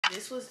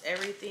This was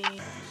everything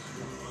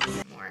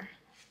more.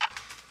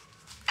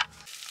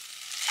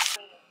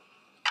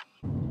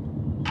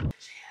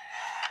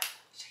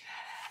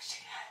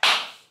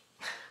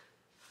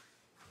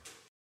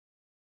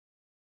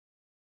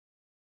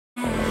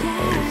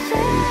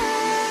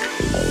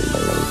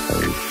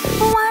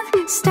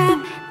 One step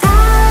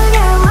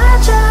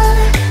달려와줘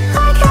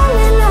like a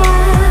little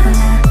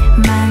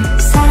말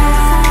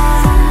사랑한다고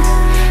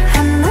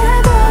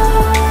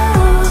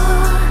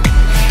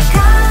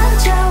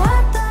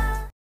가져왔다.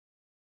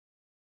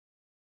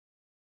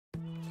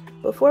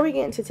 Before we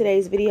get into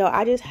today's video,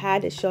 I just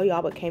had to show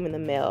y'all what came in the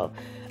mail.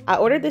 I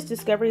ordered this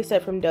discovery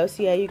set from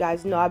Dossier. You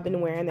guys know I've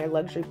been wearing their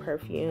luxury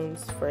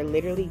perfumes for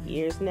literally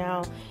years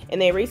now,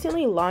 and they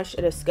recently launched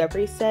a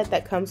discovery set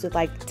that comes with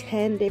like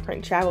 10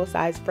 different travel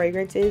size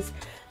fragrances.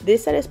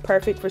 This set is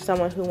perfect for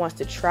someone who wants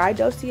to try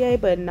Dossier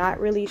but not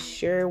really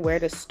sure where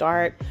to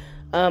start,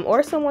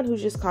 or someone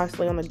who's just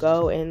constantly on the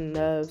go and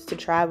loves to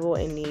travel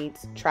and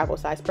needs travel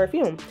size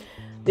perfume.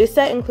 This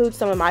set includes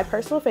some of my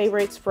personal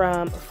favorites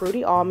from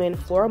Fruity Almond,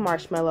 Floral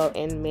Marshmallow,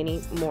 and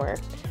many more.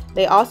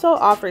 They also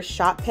offer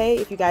shop pay,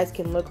 if you guys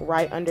can look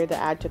right under the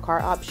add to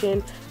cart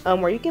option,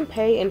 where you can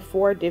pay in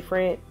 4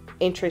 different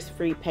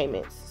interest-free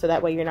payments. So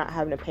that way you're not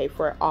having to pay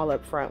for it all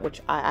up front,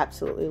 which I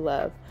absolutely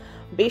love.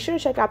 Be sure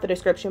to check out the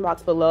description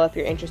box below if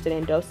you're interested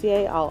in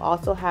Dossier. I'll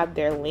also have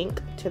their link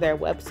to their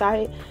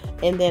website.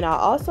 And then I'll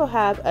also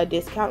have a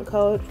discount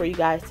code for you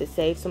guys to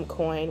save some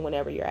coin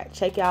whenever you're at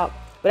checkout.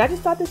 But I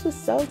just thought this was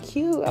so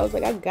cute. I was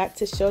like, I got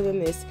to show them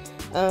this.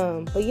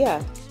 But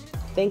yeah.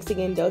 Thanks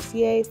again,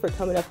 Dossier, for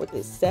coming up with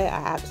this set. I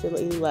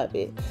absolutely love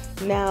it.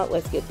 Now,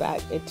 let's get back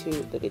into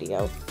the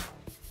video.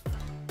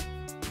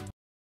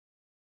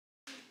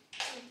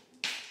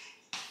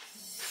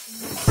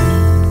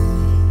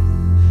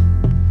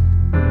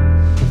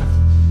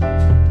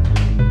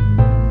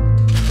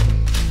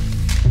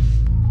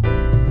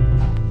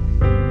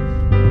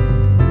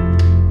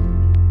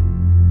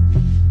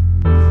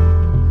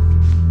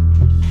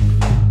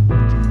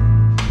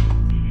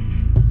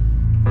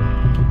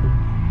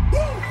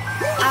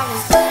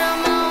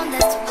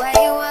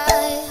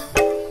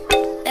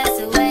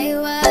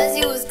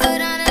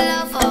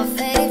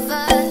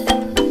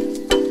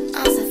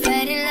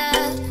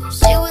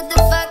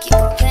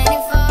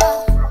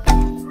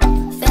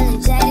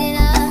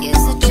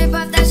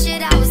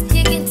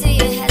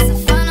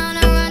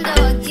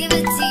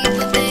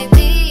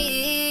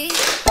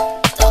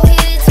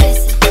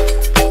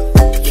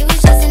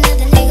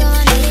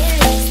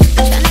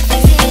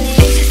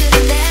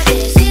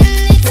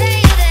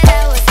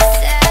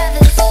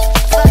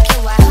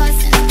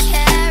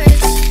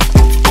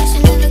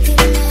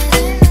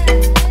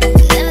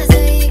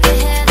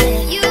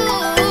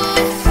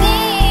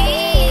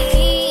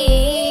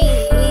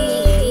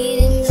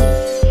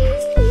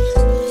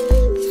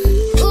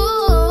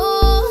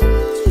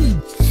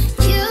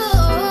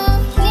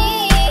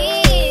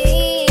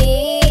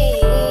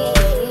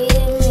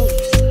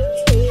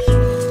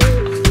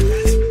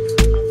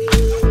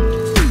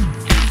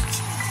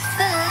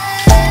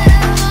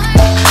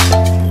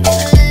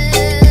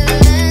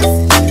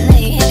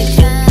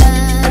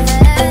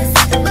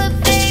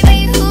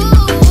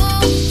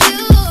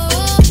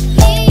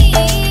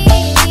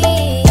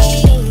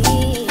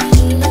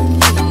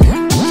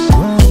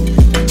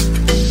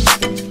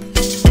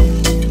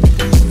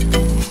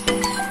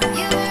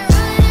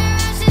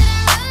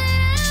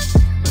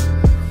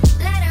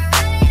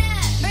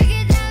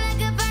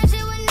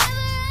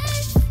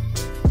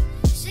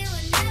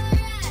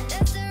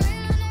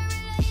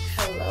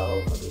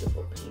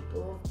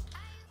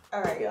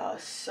 Alright y'all,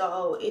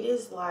 so it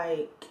is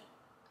like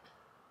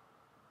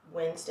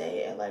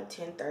Wednesday at like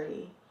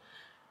 10:30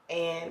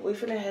 and we're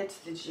finna head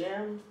to the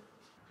gym.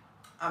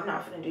 I'm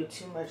not finna do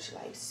too much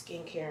like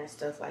skincare and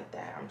stuff like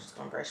that. I'm just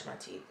gonna brush my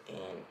teeth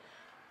and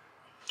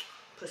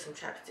put some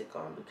chapstick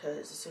on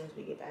because as soon as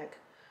we get back,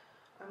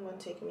 I'm gonna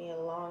take me a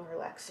long,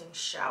 relaxing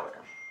shower.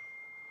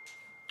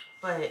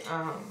 But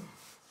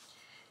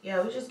yeah,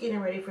 we're just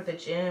getting ready for the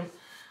gym.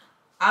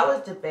 I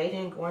was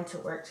debating going to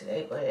work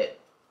today, but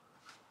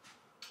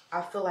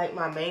I feel like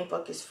my main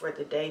focus for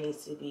the day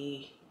needs to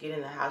be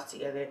getting the house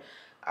together.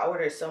 I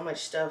ordered so much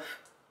stuff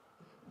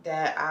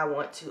that I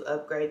want to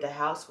upgrade the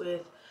house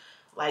with,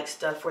 like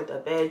stuff for the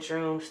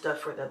bedroom, stuff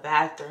for the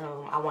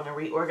bathroom. I want to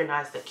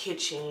reorganize the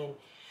kitchen,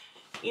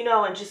 you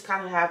know, and just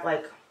kind of have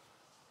like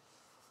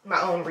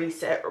my own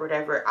reset or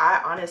whatever.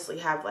 I honestly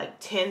have like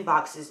 10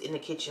 boxes in the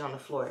kitchen on the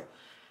floor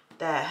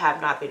that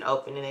have not been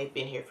opened, and they've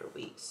been here for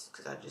weeks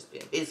because I've just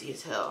been busy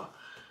as hell.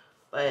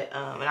 But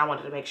and I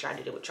wanted to make sure I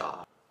did it with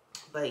y'all.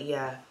 But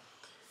yeah,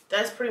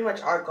 that's pretty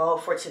much our goal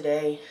for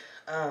today,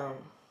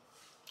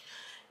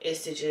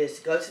 is to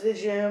just go to the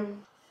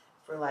gym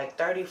for like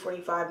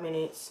 30-45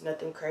 minutes,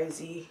 nothing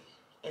crazy,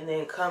 and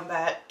then come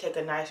back, take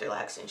a nice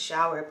relaxing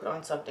shower, put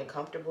on something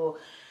comfortable,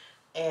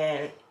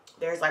 and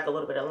there's like a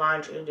little bit of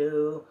laundry to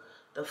do.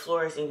 The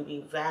floors need to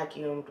be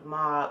vacuumed,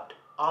 mopped,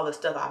 all the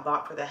stuff I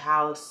bought for the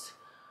house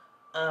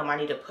I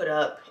need to put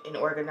up and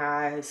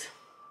organize.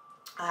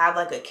 I have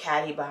like a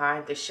caddy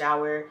behind the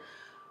shower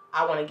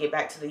I want to get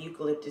back to the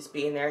eucalyptus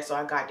being there, so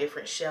I got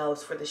different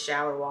shelves for the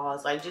shower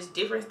walls, like just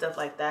different stuff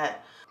like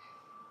that,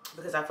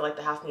 because I feel like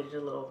the house needed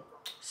a little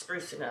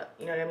sprucing up,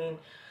 you know what I mean?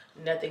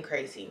 Nothing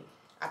crazy.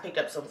 I picked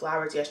up some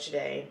flowers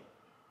yesterday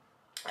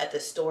at the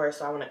store,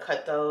 so I want to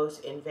cut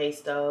those and vase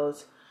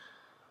those.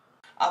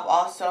 I've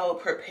also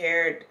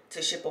prepared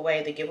to ship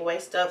away the giveaway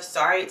stuff.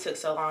 Sorry it took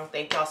so long.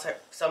 Thank y'all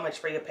so much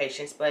for your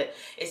patience, but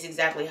it's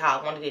exactly how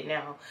I wanted it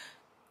now.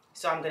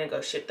 So I'm going to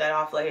go ship that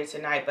off later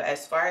tonight. But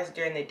as far as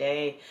during the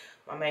day,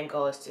 my main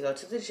goal is to go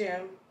to the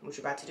gym, which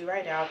we're about to do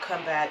right now,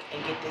 come back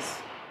and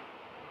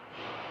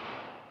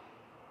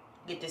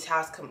get this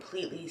house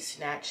completely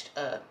snatched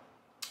up.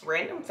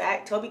 Random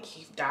fact, Toby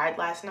Keith died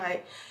last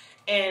night.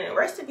 And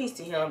rest in peace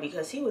to him,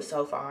 because he was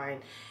so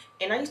fine.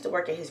 And I used to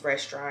work at his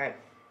restaurant.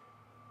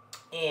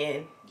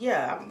 And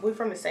yeah, we're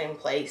from the same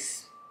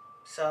place.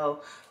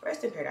 So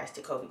rest in paradise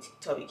to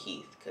Toby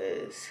Keith,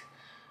 because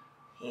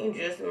he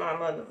just my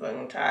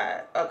motherfucking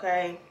tired,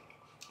 okay?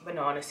 But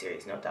no, on a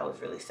serious note, that was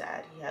really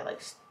sad. He had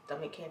like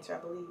stomach cancer, I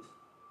believe.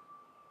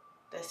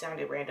 That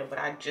sounded random, but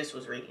I just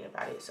was reading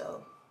about it,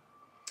 so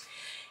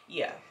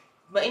yeah.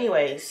 But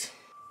anyways,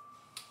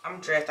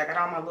 I'm dressed. I got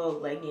on my little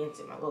leggings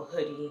and my little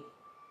hoodie.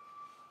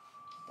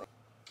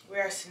 We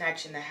are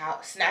snatching the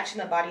house, snatching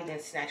the body,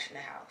 then snatching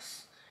the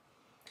house.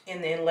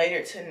 And then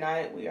later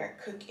tonight, we are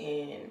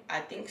cooking,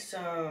 I think,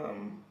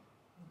 some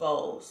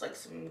bowls, like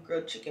some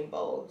grilled chicken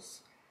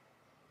bowls.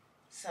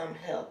 Some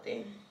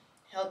healthy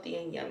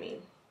and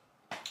yummy.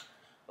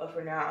 But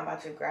for now, I'm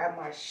about to grab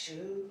my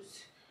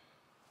shoes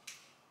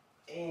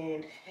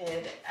and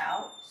head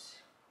out.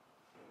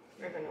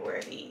 We're gonna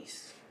wear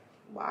these.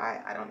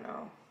 Why? I don't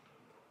know.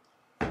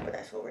 But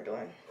that's what we're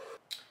doing.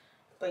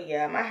 But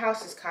yeah, my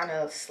house is kind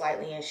of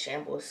slightly in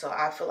shambles, so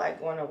I feel like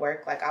going to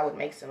work, like I would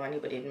make some money,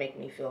 but it'd make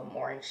me feel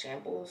more in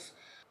shambles.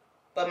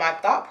 But my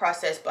thought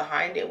process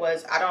behind it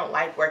was, I don't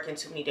like working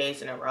too many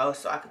days in a row,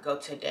 so I could go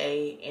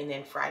today and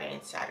then Friday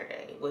and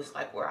Saturday was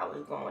like where I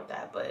was going with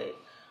that. But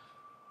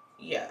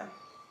yeah,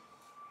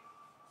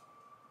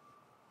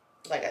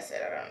 like I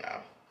said, I don't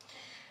know.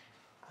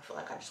 I feel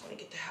like I just want to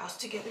get the house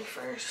together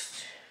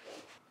first,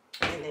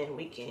 and then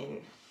we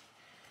can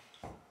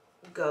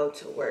go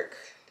to work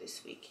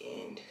this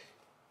weekend.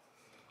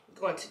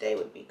 Going today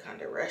would be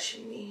kind of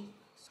rushing me.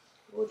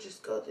 We'll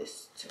just go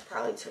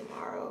probably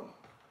tomorrow,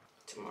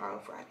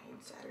 Friday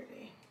and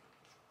Saturday.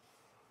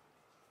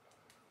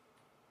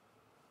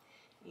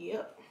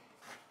 Yep.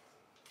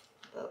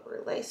 But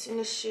we're lacing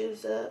the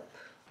shoes up.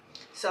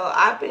 So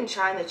I've been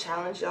trying to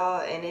challenge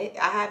y'all, and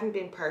I haven't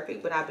been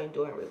perfect, but I've been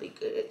doing really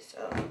good.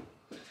 So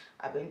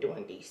I've been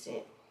doing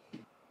decent.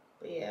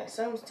 But yeah,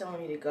 something's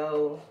telling me to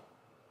go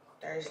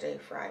Thursday,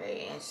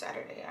 Friday, and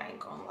Saturday. I ain't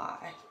gonna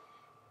lie.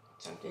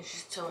 Something's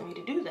just telling me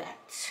to do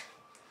that.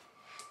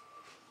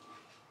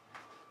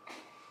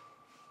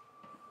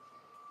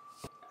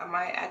 I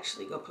might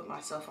actually go put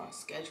myself on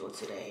schedule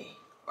today.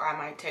 Or I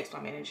might text my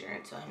manager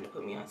and tell him to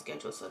put me on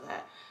schedule, so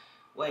that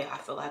way I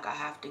feel like I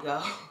have to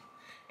go.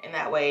 And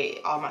that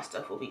way all my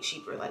stuff will be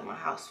cheaper, like my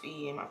house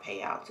fee and my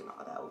payouts and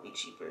all that will be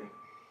cheaper.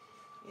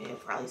 It'll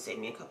probably save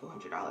me a couple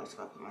 $100 if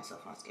I put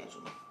myself on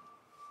schedule.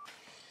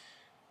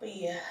 But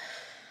yeah,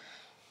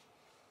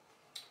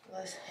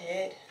 let's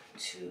head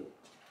to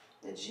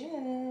the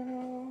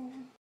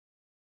gym.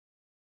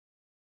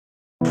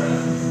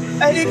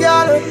 Hey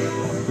girl,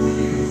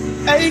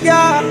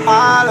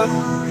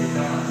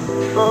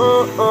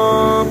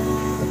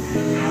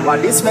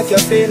 what this make you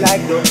feel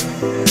like though?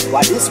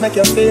 What this make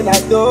you feel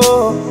like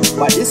though?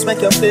 What this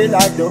make you feel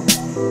like though?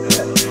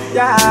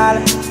 Girl,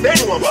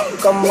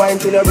 come wine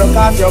till you broke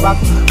off your back,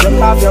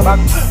 broke off your back,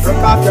 broke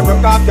off your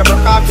back,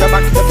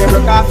 okay,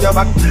 broke off your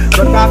back,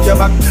 broke off your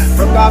back,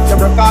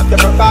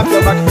 broke off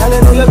your back. Girl,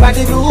 you know you got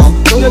the glue,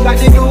 know you got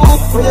the glue,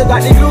 know you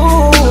got the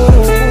glue.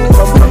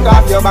 Come broke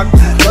off your back,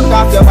 broke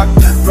off your back,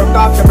 broke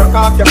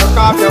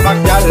off your back,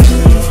 girl.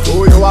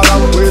 Who you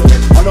around with?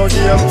 I know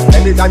them.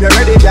 Anytime you're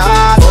ready, girl.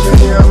 On the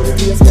name, the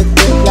face make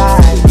me fly.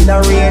 In the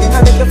rain,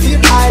 I make you feel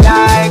high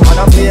like on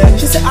a plane.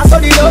 She say I saw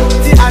the love,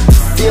 the hot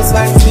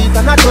baseline sweet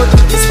and I touch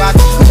this spot.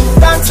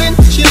 Dancing,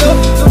 she love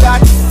to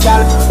that,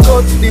 girl.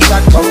 Go to the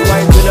back, come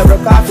wine till you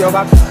broke off your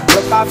back,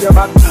 broke off your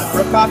back,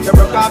 broke off your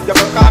back.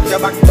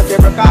 Okay,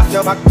 broke off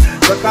your back,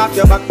 broke off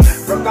your back,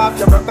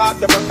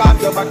 broke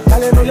off your back.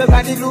 Girl, you know you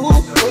got the glue,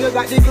 know you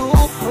got the glue,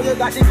 know you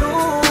got the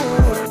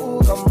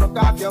glue. Come broke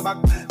off your back,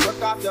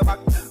 broke off your back,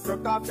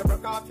 broke off your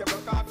back,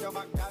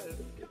 girl.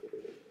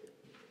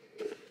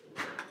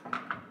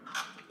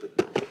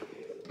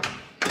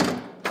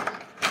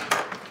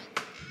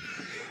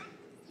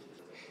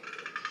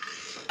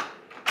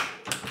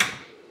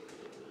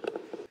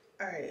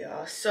 Alright,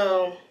 y'all.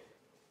 So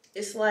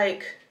it's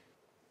like,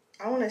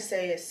 I want to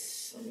say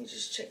it's, let me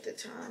just check the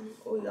time.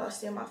 Oh, y'all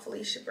see my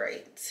Felicia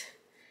braids.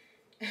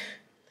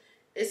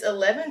 It's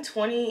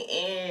 11:20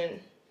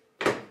 and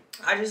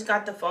I just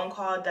got the phone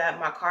call that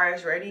my car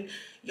is ready.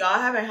 Y'all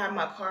haven't had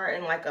my car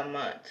in like a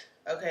month,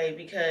 okay?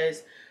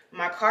 Because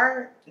my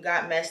car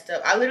got messed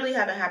up. I literally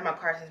haven't had my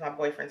car since my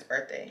boyfriend's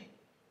birthday.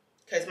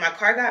 because my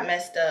car got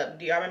messed up.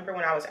 Do y'all remember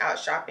when I was out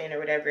shopping or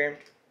whatever?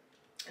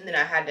 And then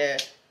I had to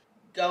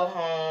go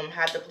home,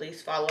 had the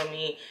police follow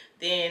me.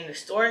 Then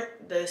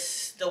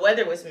the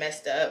weather was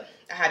messed up.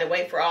 I had to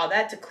wait for all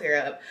that to clear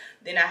up.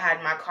 Then I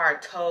had my car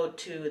towed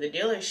to the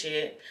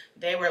dealership.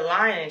 They were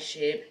lying and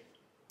shit.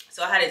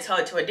 So I had to tow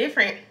it to a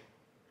different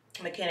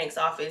mechanic's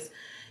office.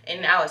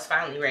 And now it's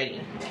finally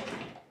ready.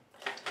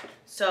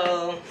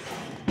 So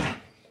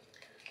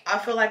I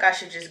feel like I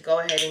should just go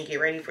ahead and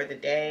get ready for the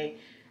day.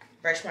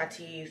 Brush my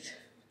teeth.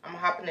 I'm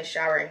gonna hop in the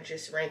shower and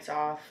just rinse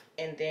off.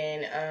 And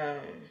then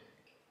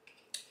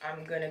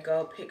I'm gonna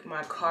go pick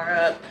my car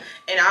up.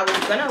 And I was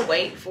gonna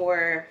wait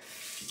for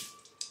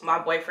my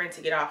boyfriend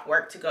to get off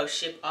work to go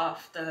ship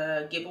off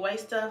the giveaway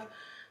stuff.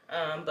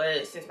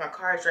 But since my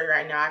car is ready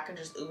right now, I can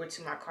just Uber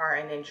to my car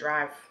and then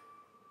drive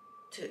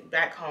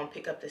back home,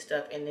 pick up the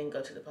stuff, and then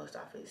go to the post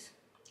office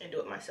and do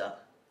it myself.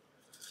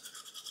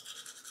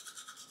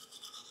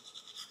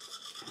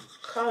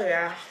 Oh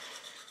yeah.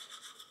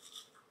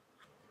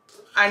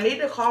 I need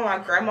to call my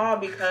grandma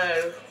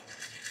because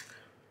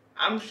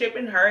I'm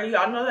shipping her.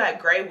 Y'all know that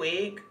gray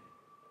wig?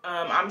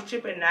 I'm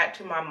shipping that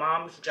to my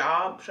mom's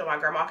job so my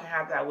grandma can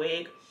have that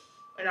wig.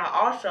 And I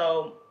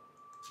also,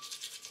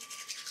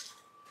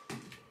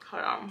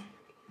 hold on.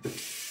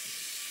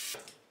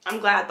 I'm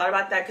glad I thought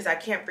about that because I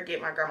can't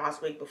forget my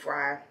grandma's wig before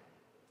I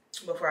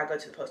go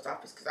to the post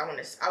office, because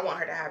I want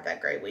her to have that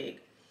gray wig.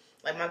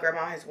 Like, my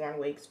grandma has worn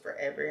wigs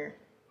forever.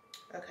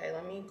 Okay,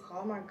 let me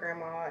call my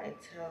grandma and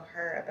tell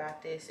her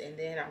about this, and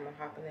then I'm gonna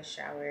hop in the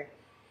shower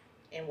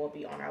and we'll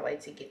be on our way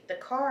to get the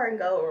car and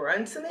go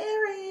run some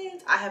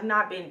errands. I have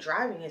not been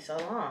driving in so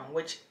long,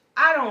 which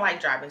I don't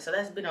like driving, so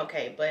that's been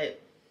okay, but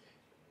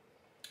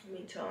let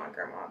me tell my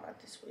grandma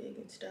about this wig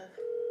and stuff.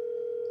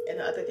 And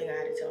the other thing I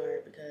had to tell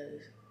her,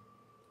 because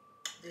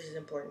this is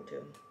important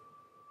too.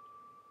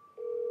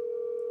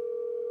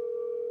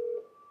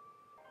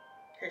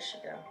 Here she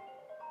go.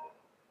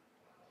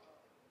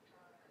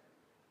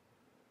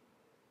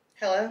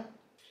 Hello?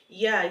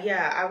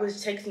 Yeah, I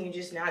was texting you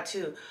just now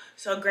too.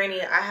 So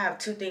Granny, I have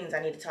two things I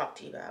need to talk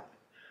to you about.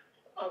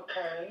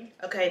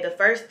 Okay, the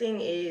first thing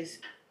is,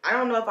 I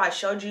don't know if I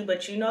showed you,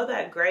 but you know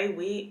that gray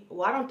wig?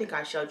 Well, I don't think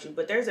I showed you,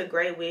 but there's a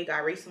gray wig I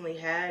recently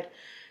had,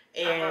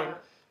 and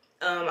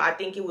I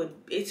think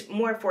it's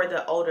more for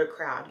the older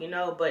crowd, you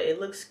know, but it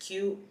looks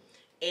cute.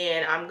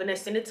 And I'm gonna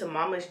send it to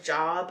Mama's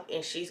job,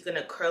 and she's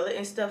gonna curl it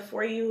and stuff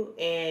for you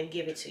and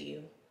give it to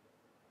you.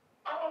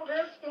 Oh,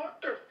 that's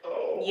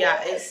wonderful. Yeah,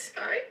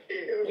 Thank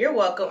you. You're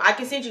welcome. I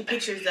can send you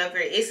pictures of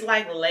it. It's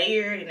like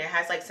layered and it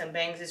has like some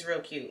bangs. It's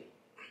real cute.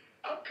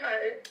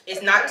 Okay.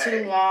 It's not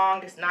too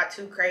long. It's not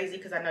too crazy,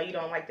 because I know you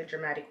don't like the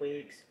dramatic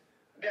wigs.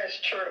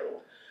 That's true.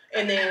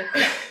 And then,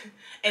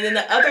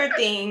 the other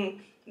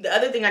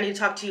thing I need to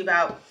talk to you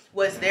about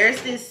was,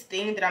 there's this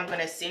thing that I'm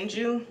gonna send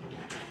you.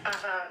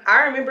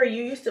 I remember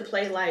you used to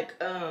play like,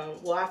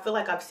 well, I feel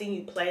like I've seen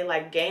you play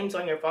like games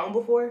on your phone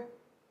before.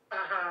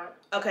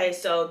 Okay,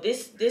 so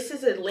this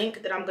is a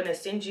link that I'm gonna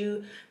send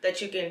you that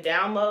you can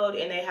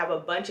download, and they have a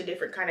bunch of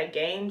different kind of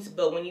games,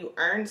 but when you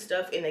earn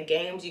stuff in the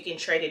games, you can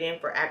trade it in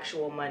for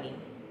actual money.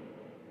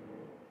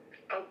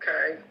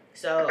 Okay.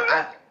 So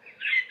I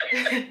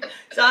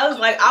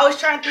was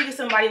trying to think of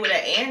somebody with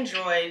an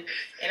Android,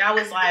 and I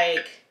was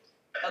like,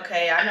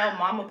 okay, I know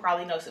Mama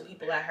probably knows some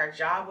people at her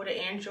job with an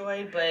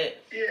Android, but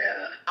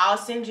yeah, I'll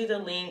send you the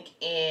link.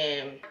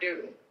 And I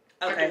do.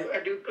 Okay. I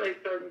do play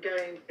certain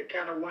games to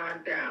kind of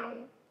wind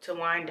down. To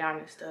wind down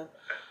and stuff.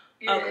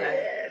 Yeah.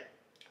 Okay.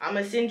 I'm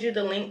gonna send you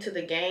the link to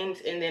the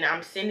games, and then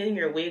I'm sending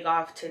your wig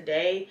off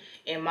today.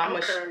 And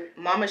Mama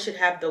should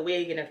have the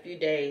wig in a few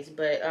days.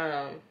 But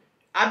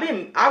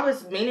I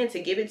was meaning to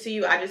give it to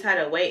you. I just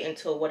had to wait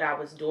until what I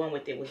was doing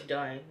with it was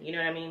done. You know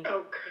what I mean?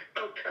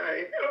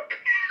 Okay.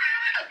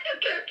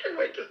 I can't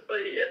wait to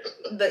see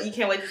it. You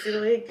can't wait to see the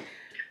wig?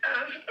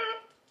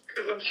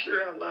 Because I'm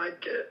sure I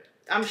like it.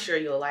 I'm sure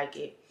you'll like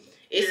it.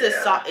 It's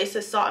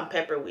a salt and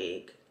pepper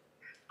wig.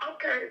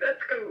 Okay,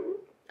 that's cool.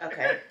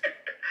 Okay.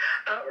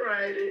 All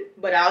righty.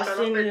 But I'll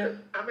send you.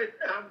 I'm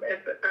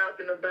out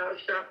and about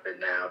shopping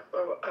now,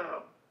 so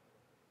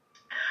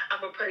I'm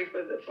gonna pay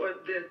for this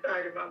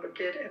item I'm gonna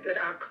get, and then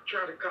I'll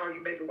try to call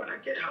you maybe when I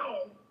get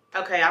home.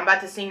 Okay, I'm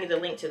about to send you the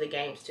link to the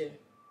games too.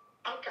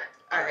 Okay.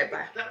 All right,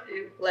 bye. Love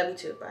you. Love you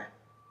too. Bye.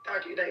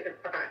 Talk to you later.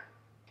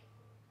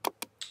 Bye.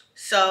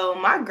 So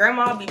my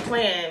grandma be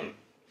playing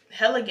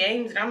hella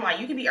games, and I'm like,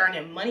 you could be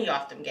earning money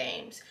off them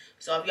games.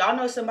 So if y'all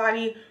know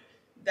somebody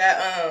that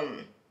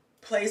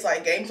plays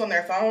like games on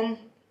their phone,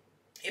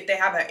 if they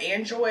have an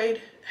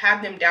Android,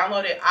 have them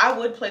download it. I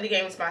would play the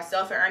games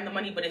myself and earn the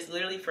money, but it's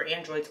literally for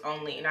Androids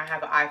only, and I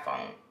have an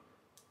iPhone.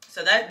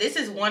 So this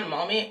is one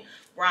moment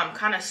where I'm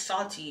kind of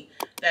salty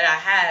that I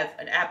have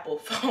an Apple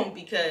phone,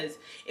 because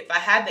if I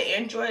had the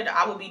Android,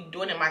 I would be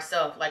doing it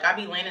myself. Like, I'd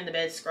be laying in the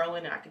bed scrolling,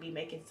 and I could be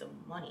making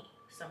some money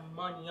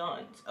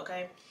on,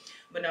 okay?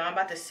 But no, I'm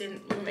about to send,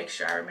 let me make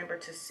sure I remember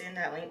to send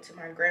that link to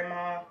my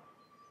grandma,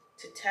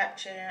 to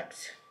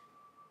TapChamps.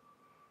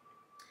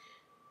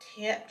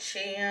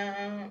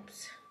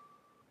 TapChamps.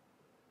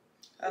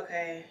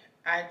 Okay,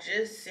 I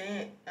just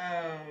sent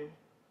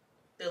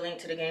the link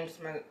to the games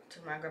to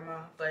my grandma,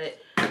 but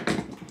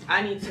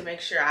I need to make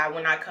sure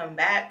when I come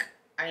back,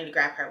 I need to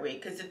grab her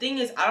wig. Because the thing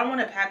is, I don't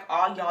want to pack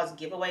all y'all's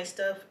giveaway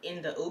stuff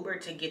in the Uber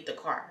to get the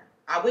car.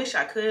 I wish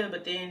I could,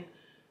 but then,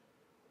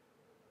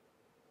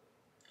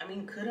 I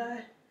mean, could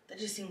I? That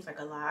just seems like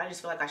a lot. I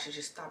just feel like I should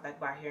just stop back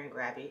by here and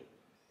grab it.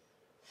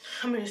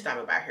 I'm gonna stop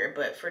it by here,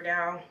 but for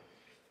now,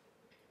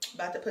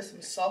 about to put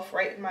some soft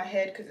right in my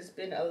head because it's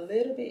been a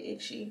little bit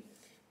itchy.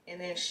 And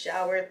then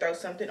shower, throw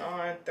something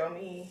on, throw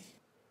me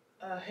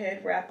a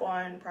head wrap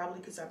on, probably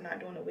because I'm not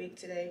doing a wig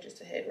today,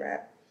 just a head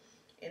wrap.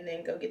 And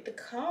then go get the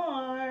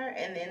car,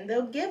 and then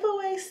they'll give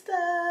away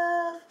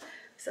stuff.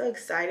 So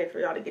excited for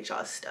y'all to get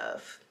y'all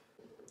stuff.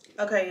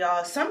 Okay,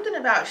 y'all, something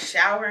about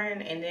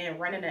showering and then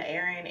running an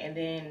errand and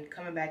then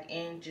coming back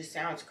in just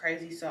sounds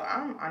crazy. So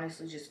I'm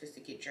honestly just fit to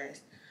get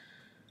dressed.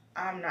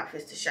 I'm not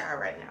fit to shower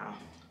right now.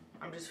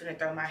 I'm just gonna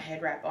throw my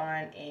head wrap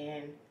on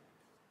and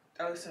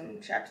throw some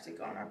chapstick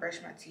on. I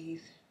brush my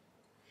teeth,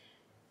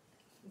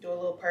 do a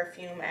little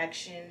perfume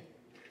action.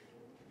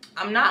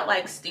 I'm not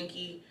like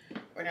stinky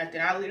or nothing.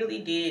 I literally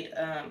did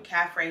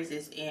calf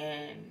raises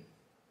and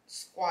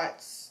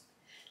squats,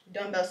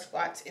 dumbbell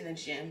squats in the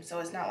gym. So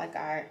it's not like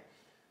I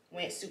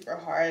went super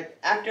hard.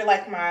 After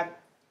like my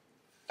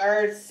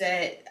third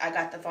set, I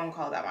got the phone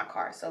call about my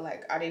car. So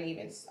like I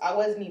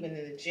wasn't even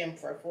in the gym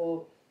for a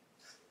full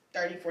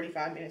 30,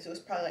 45 minutes. It was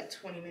probably like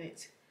 20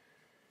 minutes.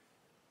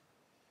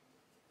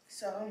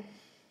 So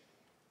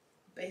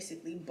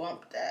basically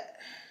bumped that.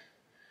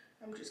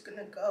 I'm just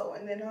gonna go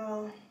and then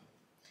I'll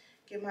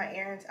get my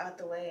errands out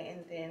the way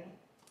and then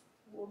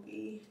we'll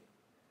be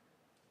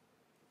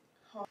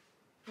home.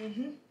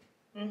 And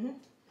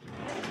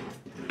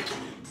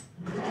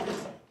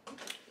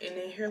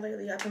then here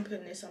lately I've been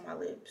putting this on my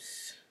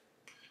lips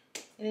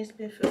and it's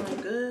been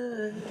feeling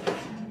good.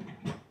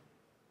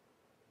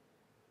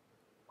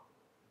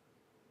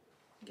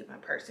 Get my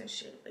purse and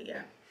shit, but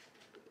yeah.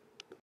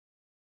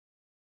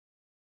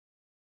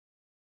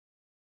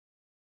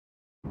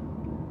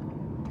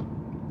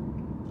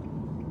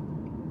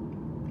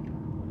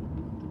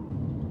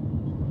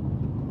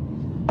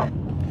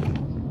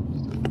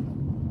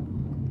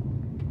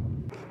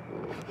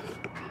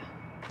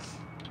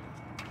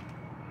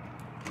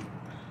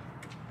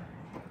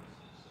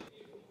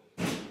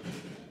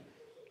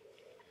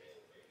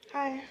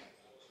 Hi.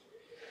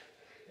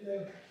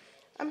 Hello.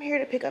 I'm here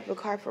to pick up a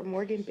car for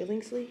Morgan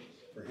Billingsley.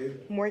 For who?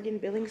 Morgan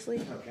Billingsley.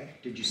 Okay.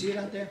 Did you see it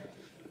out there?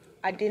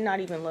 I did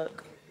not even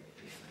look.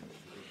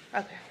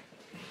 Okay.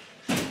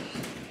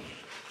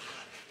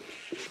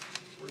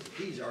 Where the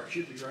keys are, it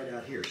should be right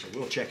out here, so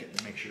we'll check it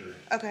and make sure.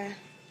 Okay.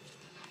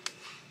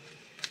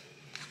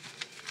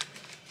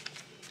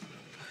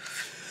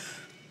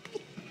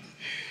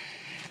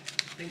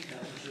 I think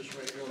that was just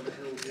right over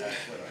here. That's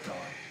what I thought.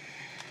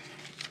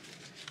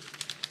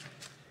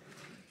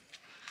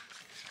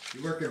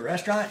 You work at a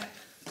restaurant?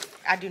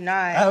 I do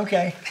not. Oh,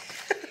 okay.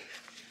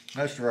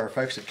 Most of our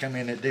folks that come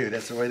in that do,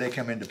 that's the way they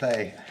come in to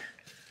pay.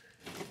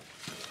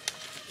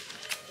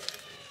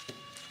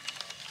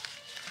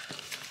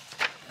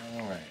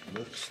 All right,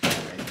 looks like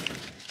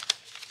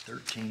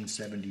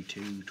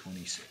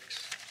 1372.26.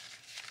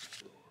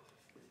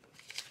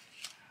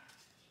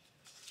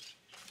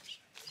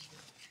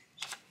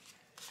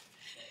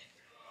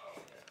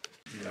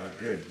 You are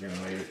good, young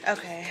lady.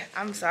 Okay,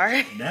 I'm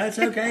sorry. That's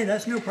okay.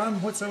 That's no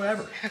problem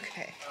whatsoever.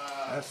 Okay.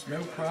 That's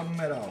no problem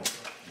at all.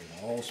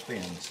 It all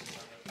spins.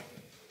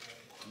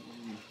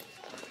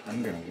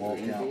 I'm going to walk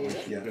out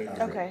with you.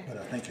 Okay. But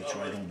I think it's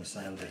right on the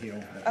side of the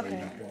hill. That way Okay.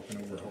 you're not walking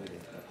over a whole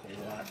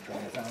lot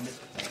trying to find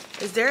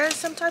it. Is there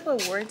some type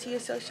of warranty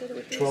associated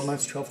with this? 12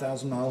 months,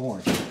 12,000 mile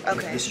warranty.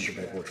 Okay. This is your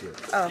paperwork here.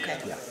 Oh, okay.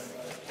 Yeah.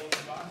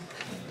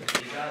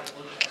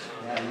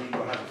 I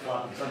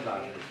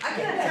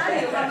can't tell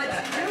you how much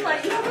you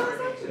like. You have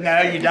those?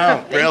 No, you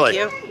don't. Thank really.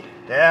 you.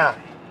 Yeah.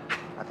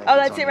 Oh,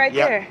 that's it right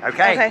there.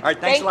 Okay. Okay. All right.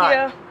 Thanks Thank a lot.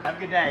 you. Have a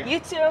good day. You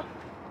too.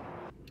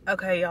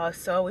 Okay, y'all,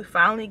 so we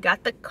finally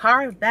got the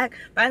car back.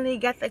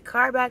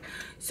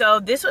 So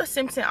this was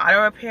Simpson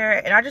Auto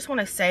Repair, and I just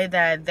want to say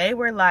that they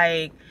were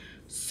like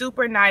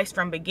super nice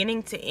from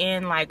beginning to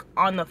end. Like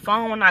on the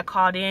phone when I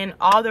called in,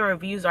 all the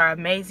reviews are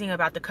amazing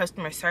about the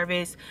customer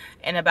service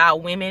and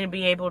about women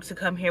being able to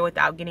come here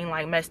without getting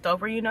like messed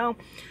over, you know.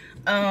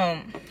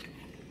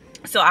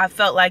 So I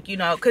felt like, you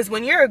know, because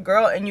when you're a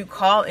girl and you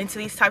call into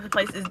these types of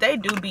places, they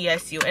do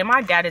BS you. And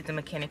my dad is a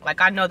mechanic.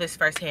 Like, I know this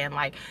firsthand.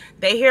 Like,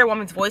 they hear a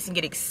woman's voice and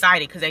get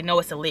excited because they know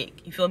it's a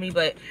lick. You feel me?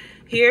 But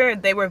here,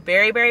 they were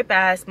very, very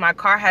fast. My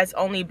car has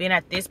only been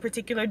at this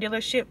particular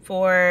dealership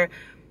for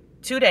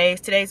 2 days.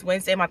 Today's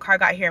Wednesday. My car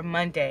got here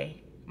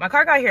Monday. My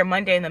car got here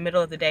Monday in the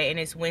middle of the day, and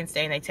it's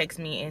Wednesday, and they text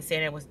me and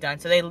saying it was done.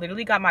 So they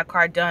literally got my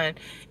car done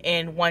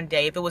in 1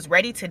 day. If it was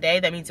ready today,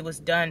 that means it was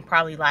done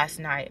probably last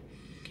night.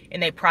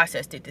 And they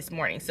processed it this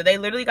morning. So they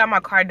literally got my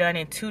car done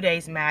in 2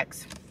 days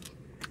max.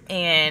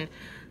 And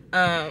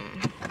hold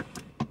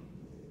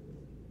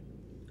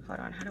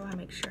on, how do I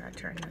make sure I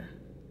turn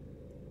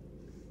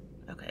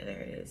the, okay, there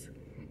it is.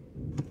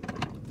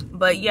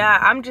 But yeah,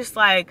 I'm just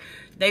like,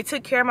 they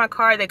took care of my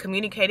car. They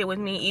communicated with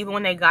me even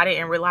when they got it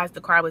and realized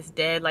the car was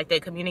dead. Like, they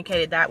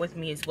communicated that with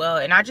me as well.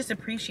 And I just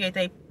appreciate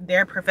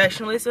their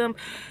professionalism.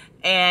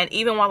 And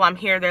even while I'm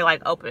here, they're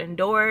like opening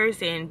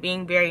doors and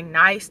being very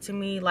nice to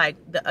me. Like,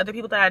 the other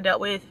people that I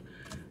dealt with,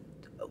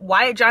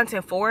 Wyatt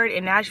Johnson Ford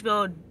in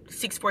Nashville,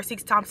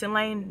 646 Thompson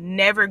Lane,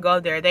 never go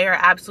there. They are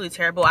absolutely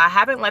terrible. I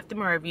haven't left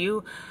them a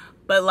review,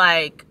 but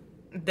like,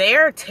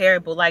 they're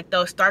terrible. Like,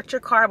 they'll start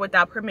your car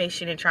without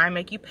permission and try and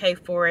make you pay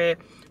for it,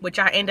 which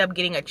I end up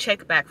getting a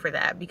check back for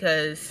that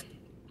because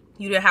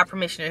you didn't have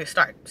permission to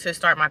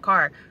start my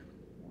car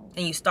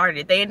and you started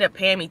it. They ended up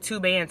paying me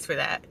 $2 for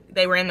that.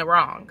 They were in the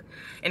wrong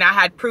and I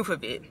had proof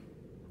of it.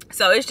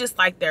 So it's just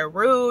like, they're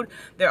rude,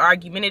 they're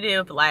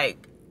argumentative.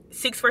 Like,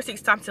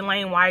 646 Thompson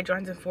Lane, Wyatt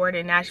Johnson Ford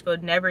in Nashville,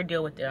 never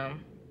deal with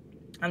them.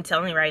 I'm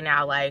telling you right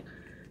now, like,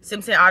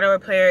 Simpson Auto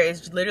Repair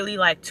is literally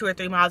like 2 or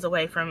 3 miles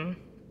away from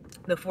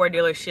the Ford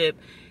dealership,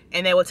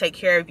 and they will take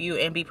care of you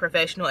and be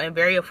professional and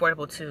very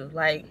affordable too.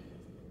 Like,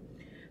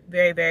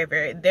 very, very,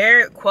 very.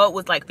 Their quote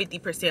was like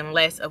 50%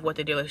 less of what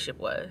the dealership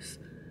was,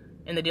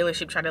 and the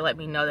dealership tried to let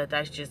me know that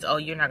that's just, oh,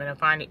 you're not gonna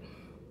find it.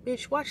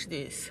 Bitch, watch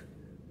this.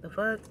 The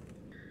fuck?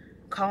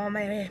 Call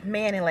my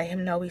man and let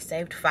him know we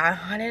saved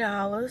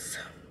 $500.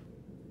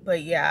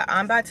 But yeah,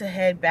 I'm about to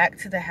head back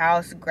to the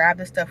house, grab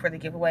the stuff for the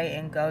giveaway,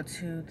 and go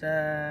to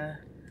the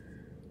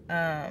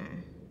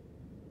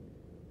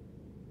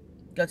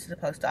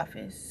post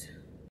office.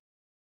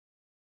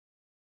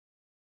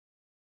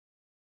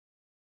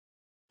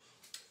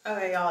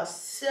 Okay, y'all,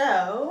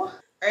 so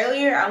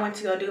earlier I went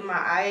to go do my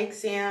eye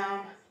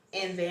exam,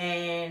 and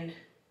then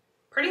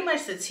pretty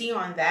much the tea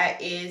on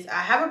that is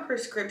I have a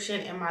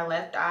prescription in my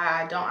left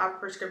eye. I don't have a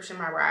prescription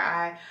in my right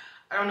eye.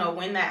 I don't know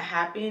when that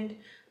happened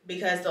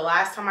because the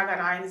last time I got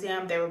an eye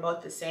exam, they were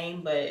both the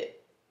same, but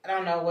I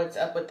don't know what's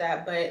up with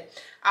that. But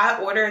I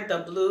ordered the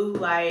blue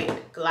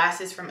light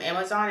glasses from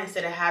Amazon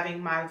instead of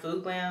having my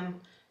Vuglam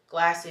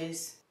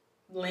lenses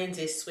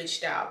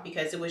switched out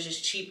because it was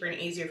just cheaper and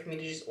easier for me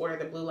to just order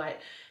the blue light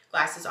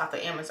glasses off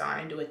of Amazon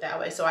and do it that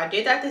way. So I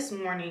did that this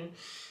morning,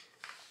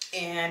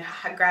 and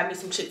I grabbed me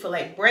some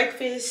Chick-fil-A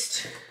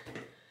breakfast,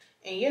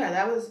 and yeah,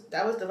 that was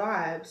the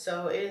vibe.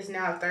 So it is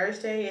now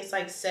Thursday. It's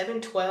like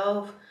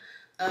 7:12.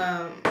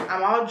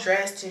 I'm all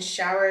dressed and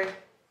showered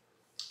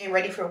and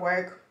ready for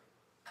work.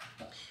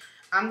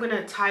 I'm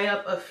gonna tie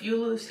up a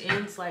few loose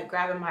ends, like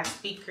grabbing my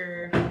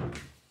speaker,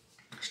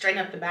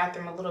 straighten up the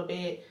bathroom a little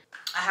bit.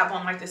 I have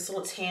on like this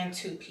little tan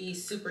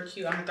 2-piece, super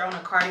cute. I'm gonna throw on a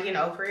cardigan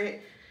over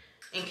it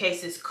in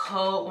case it's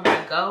cold when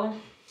I go.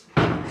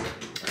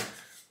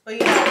 But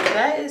yeah,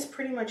 that is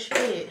pretty much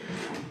it.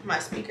 My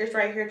speaker's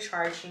right here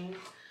charging.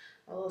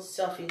 A little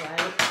selfie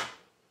light.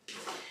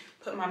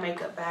 Put my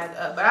makeup bag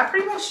up. But I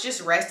pretty much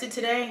just rested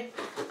today.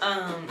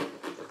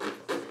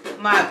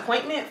 My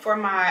appointment for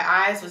my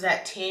eyes was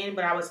at 10,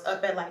 but I was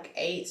up at like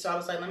 8. So I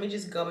was like, let me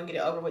just go and get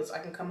it over with so I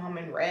can come home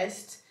and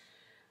rest.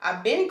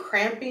 I've been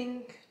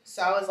cramping,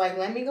 so I was like,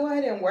 let me go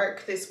ahead and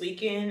work this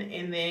weekend,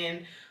 and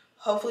then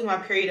hopefully my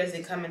period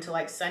doesn't come until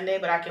like Sunday,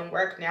 but I can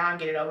work now and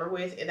get it over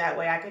with, and that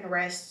way I can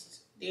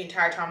rest the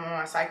entire time on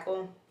my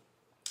cycle.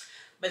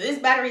 But this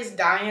battery is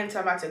dying, so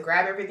I'm about to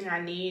grab everything I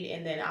need,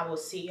 and then I will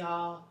see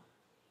y'all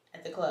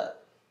at the club.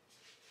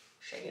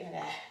 Shake it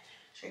out,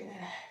 shake it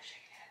out,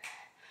 shake it out,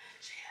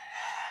 shake it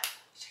out,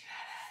 shake it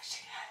out,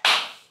 shake it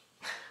out.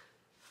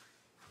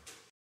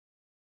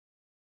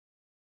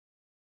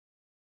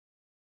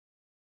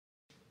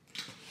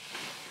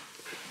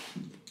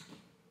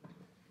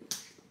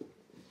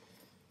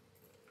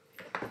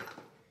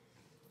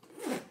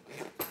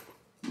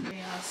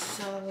 Yeah,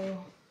 so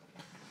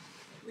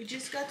we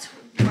just got to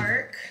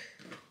work.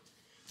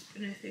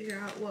 Gonna figure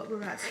out what we're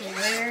about to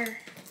wear.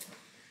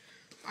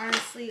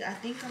 Honestly, I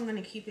think I'm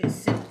gonna keep it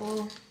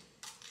simple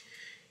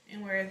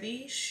and wear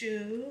these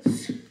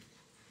shoes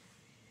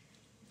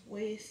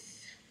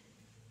with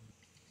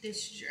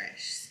this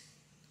dress.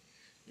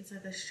 It's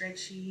like a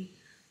stretchy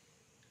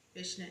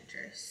fishnet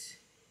dress.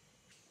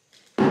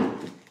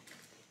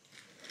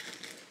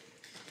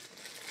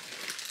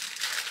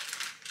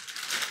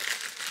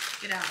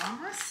 Get out all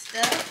my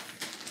stuff.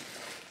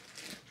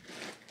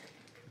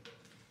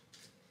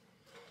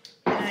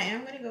 And I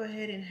am gonna go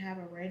ahead and have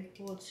a Red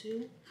Bull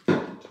too.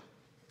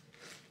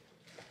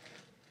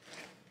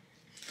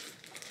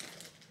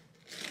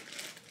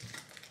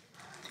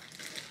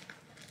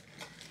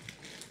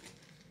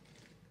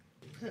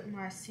 Put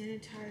my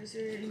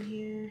sanitizer in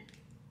here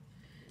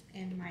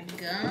and my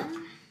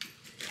gum.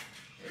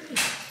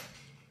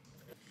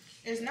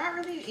 There's not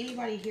really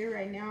anybody here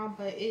right now,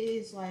 but it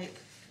is like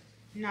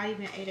not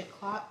even 8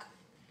 o'clock.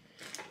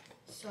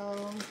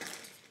 So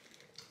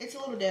it's a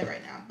little dead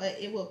right now, but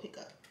it will pick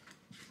up.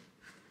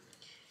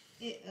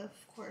 It of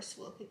course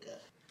will pick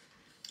up.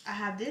 I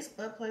have this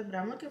butt plug, but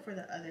I'm looking for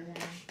the other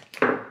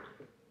one.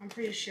 I'm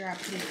pretty sure I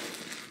put it.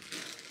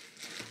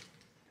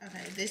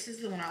 Okay, this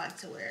is the one I like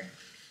to wear.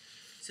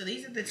 So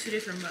these are the 2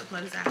 different butt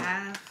plugs I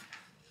have.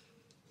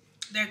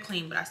 They're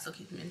clean, but I still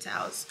keep them in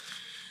towels.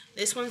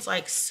 This one's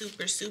like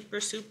super, super,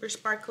 super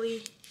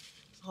sparkly.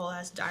 whole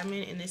ass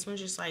diamond, and this one's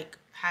just like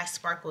has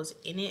sparkles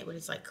in it, but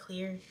it's like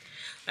clear.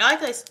 But I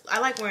like this. I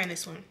like wearing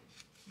this one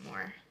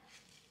more.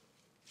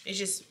 It's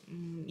just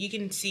you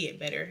can see it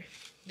better.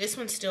 This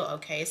one's still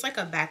okay. It's like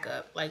a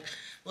backup. Like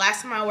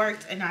last time I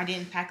worked and I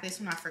didn't pack this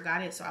one, I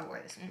forgot it, so I wore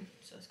this one.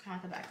 So it's kind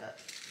of like a backup.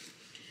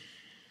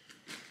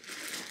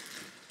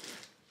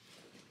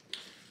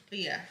 But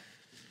yeah,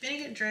 gonna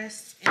get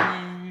dressed and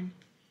then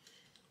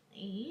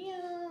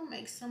yeah,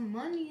 make some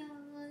money on.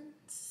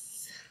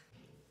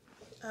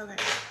 Okay,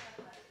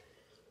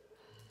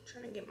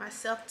 trying to get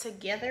myself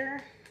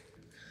together.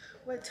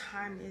 What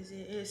time is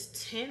it? It's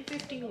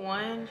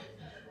 10:51.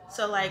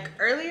 So like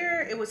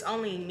earlier it was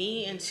only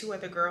me and 2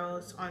 other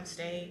girls on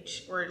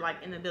stage, or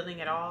like in the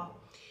building at all,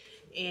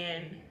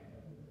 and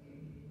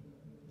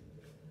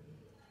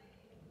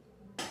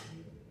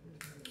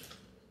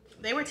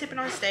they were tipping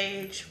on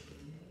stage.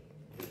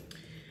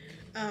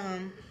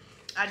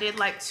 I did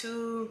like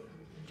 2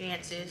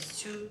 dances,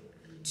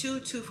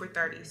 two for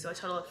 30, so a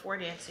total of 4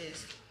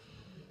 dances.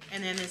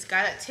 And then this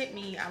guy that tipped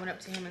me, I went up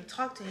to him and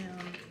talked to him,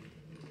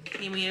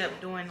 and we ended up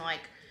doing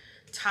like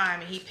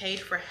time, and he paid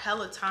for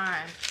hella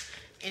time.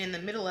 And in the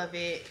middle of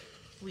it,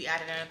 we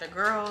added another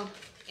girl,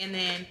 and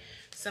then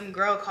some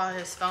girl called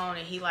his phone,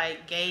 and he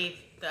like gave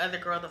the other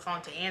girl the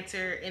phone to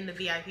answer in the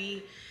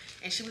VIP,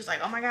 and she was like,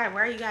 oh my god,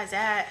 where are you guys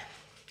at?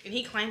 And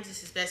he claims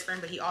it's his best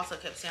friend, but he also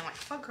kept saying like,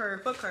 fuck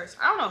her, fuck her. So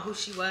I don't know who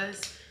she was,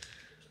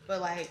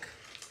 but like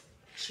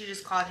she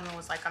just called him and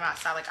was like, I'm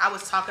outside. Like I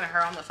was talking to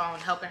her on the phone,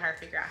 helping her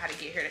figure out how to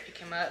get here to pick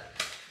him up,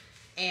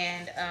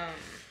 and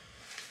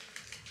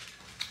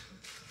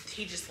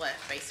he just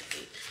left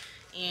basically.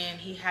 And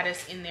he had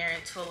us in there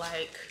until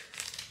like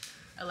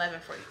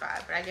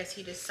 11:45, but I guess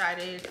he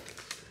decided,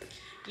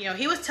 you know,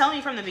 he was telling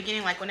me from the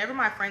beginning, like whenever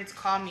my friends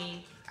call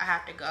me, I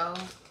have to go.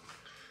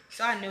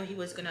 So I knew he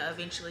was gonna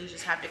eventually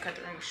just have to cut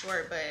the ring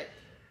short, but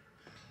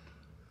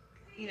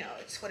you know,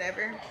 it's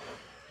whatever.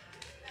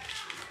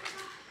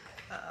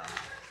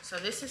 So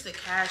this is the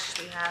cash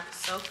we have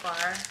so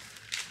far.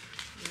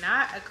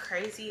 Not a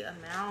crazy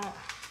amount.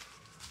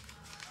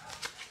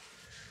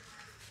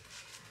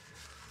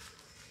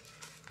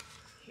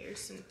 Here's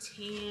some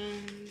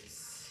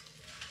 10s.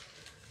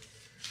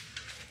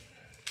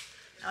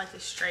 I like to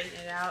straighten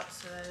it out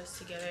so that it's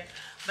together.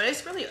 But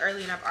it's really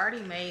early and I've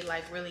already made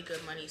like really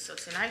good money. So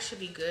tonight should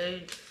be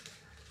good.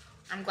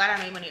 I'm glad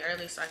I made money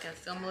early so I can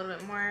film a little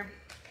bit more.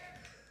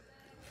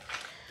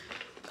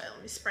 But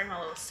let me spray my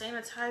little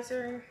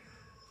sanitizer.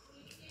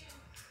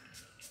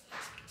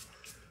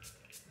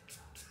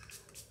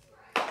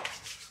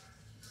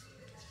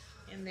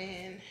 And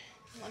then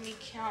let me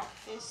count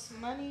this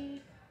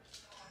money.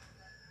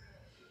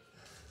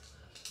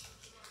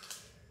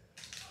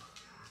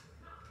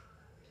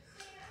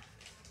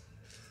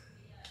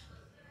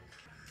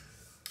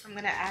 I'm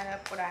gonna add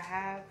up what I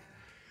have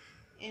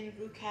in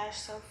Cash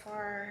so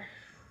far.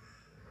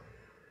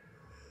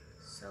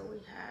 So we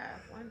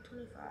have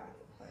 125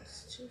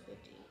 plus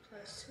 250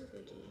 plus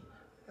 250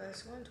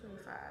 plus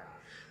 125.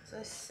 So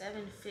that's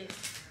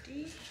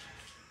 750.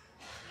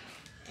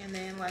 And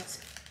then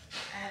let's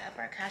add up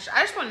our cash.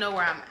 I just want to know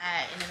where I'm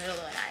at in the middle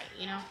of the night,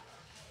 you know?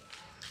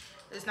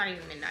 It's not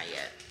even midnight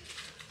yet.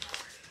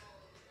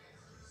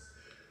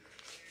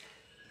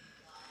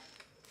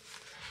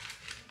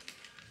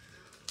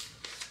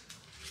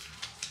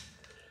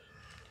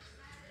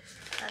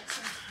 That's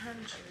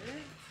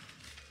 100.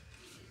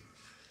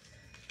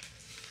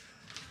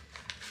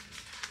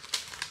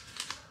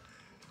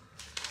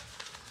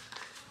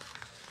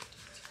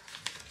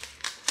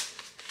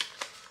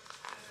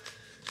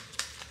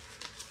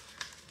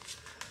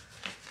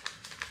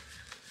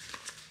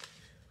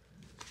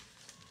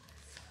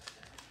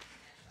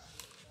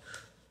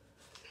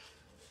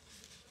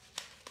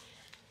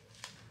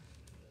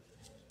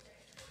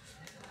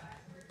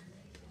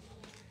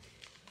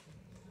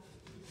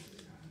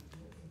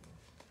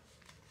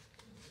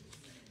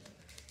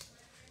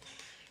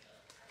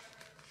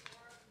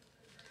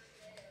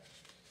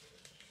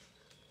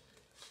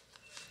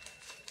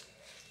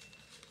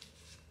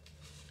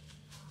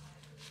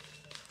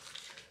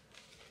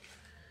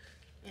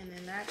 And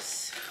then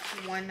that's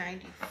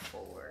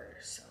 194.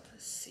 So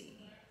let's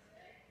see.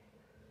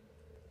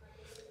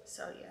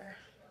 So yeah,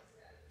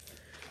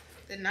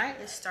 the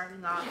night is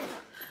starting off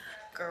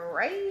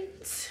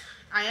great.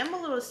 I am a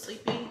little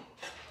sleepy,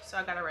 so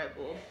I got a Red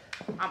Bull.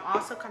 I'm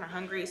also kind of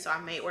hungry, so I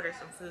may order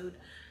some food.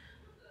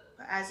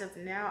 But as of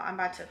now, I'm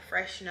about to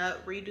freshen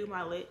up, redo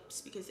my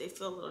lips because they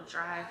feel a little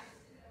dry,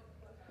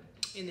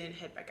 and then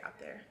head back out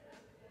there.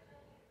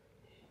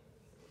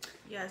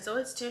 Yeah, so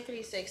it's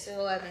 10:56 to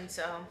 11,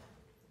 so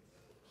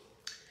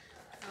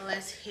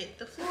let's hit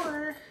the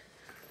floor,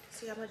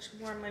 see how much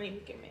more money we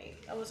can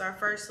make. That was our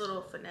first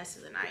little finesse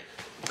of the night.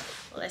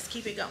 Well, let's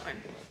keep it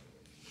going.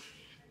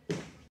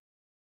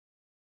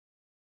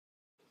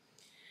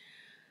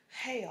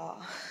 Hey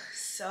y'all,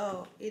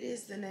 so it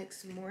is the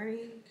next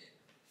morning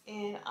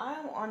and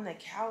I'm on the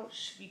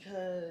couch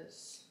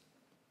because,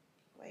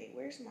 wait,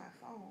 where's my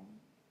phone?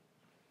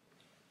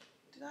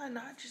 Did I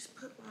not just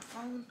put my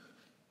phone?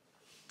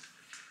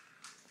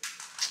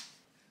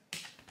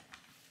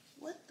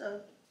 What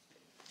the?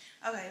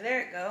 Okay,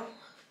 there it go.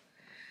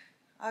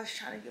 I was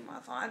trying to get my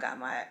phone. I got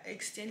my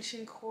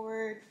extension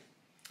cord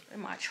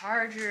and my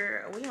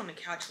charger. We on the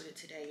couch with it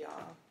today,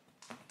 y'all.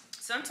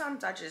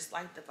 Sometimes I just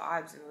like the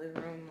vibes in the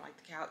living room, like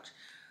the couch.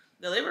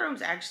 The living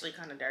room's actually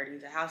kind of dirty.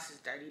 The house is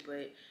dirty,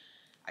 but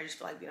I just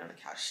feel like being on the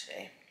couch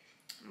today.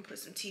 I'm gonna put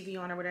some TV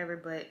on or whatever,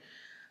 but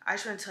I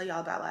just want to tell y'all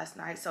about last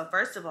night. So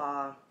first of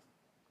all,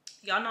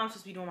 y'all know I'm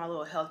supposed to be doing my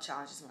little health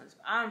challenge this month.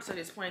 I'm so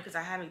disappointed because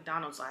I had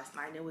McDonald's last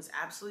night and it was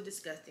absolutely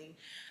disgusting.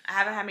 I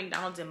haven't had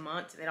McDonald's in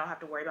months and they don't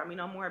have to worry about me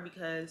no more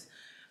because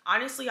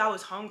honestly, I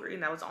was hungry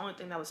and that was the only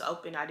thing that was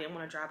open. I didn't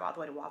want to drive all the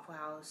way to Waffle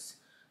House.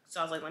 So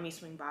I was like, let me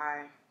swing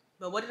by.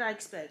 But what did I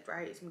expect,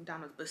 right? It's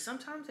McDonald's. But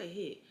sometimes they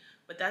hit.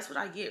 But that's what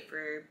I get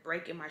for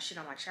breaking my shit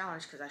on my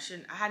challenge because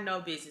I had no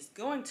business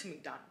going to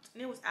McDonald's.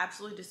 And it was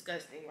absolutely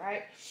disgusting,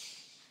 right?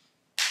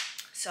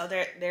 So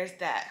there's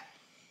that.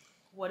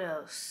 What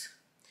else?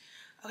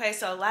 Okay,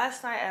 so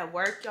last night at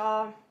work,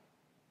 y'all,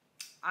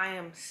 I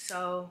am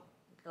so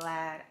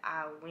glad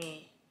I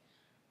went.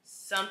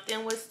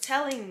 Something was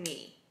telling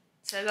me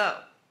to go.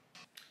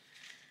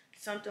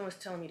 Something was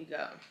telling me to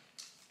go.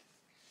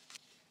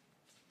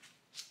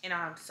 And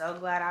I'm so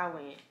glad I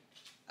went,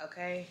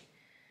 okay?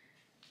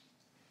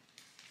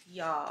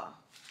 Y'all,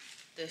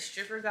 the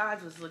stripper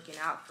gods was looking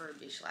out for a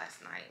bitch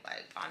last night,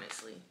 like,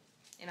 honestly.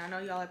 And I know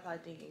y'all are probably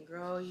thinking,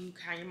 girl, you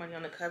count your money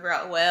on the cover.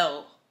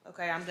 Well,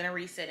 okay, I'm going to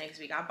reset next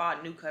week. I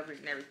bought new covers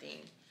and everything.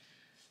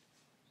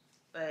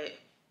 But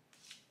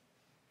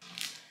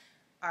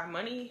our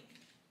money,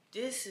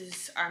 this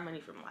is our money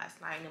from last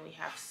night. And then we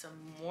have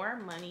some more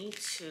money,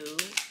 too,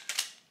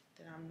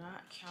 that I'm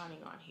not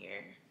counting on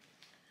here.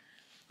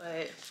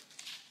 But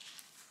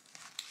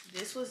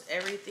this was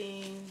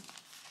everything.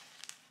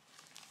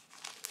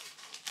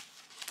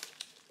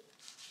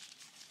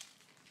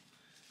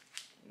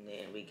 And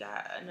then we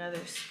got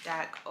another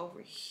stack over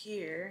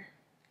here.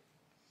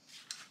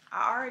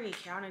 I already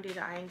counted it,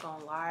 I ain't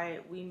gonna lie.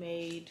 We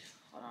made,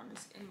 hold on,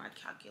 it's in my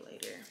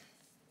calculator.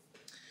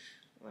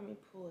 Let me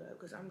pull it up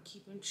because I'm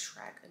keeping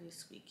track of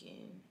this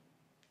weekend.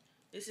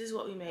 This is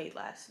what we made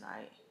last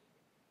night.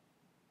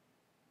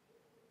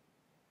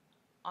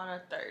 On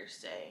a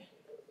Thursday.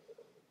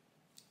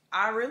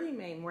 I really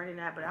made more than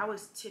that, but I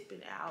was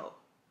tipping out.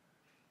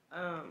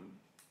 I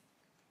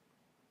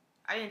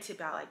didn't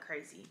tip out like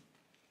crazy.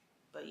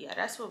 But yeah,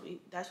 that's what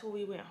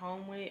we went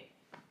home with.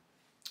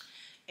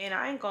 And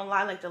I ain't gonna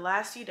lie, like the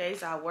last few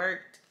days I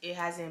worked, it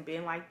hasn't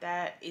been like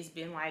that. It's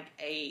been like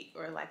 8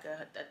 or like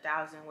a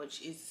 1,000,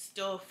 which is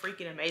still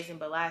freaking amazing.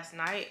 But last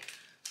night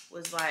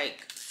was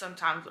like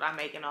sometimes what I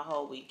make in a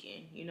whole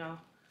weekend, you know?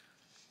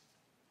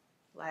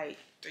 Like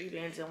 3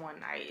 bands in one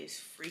night is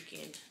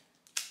freaking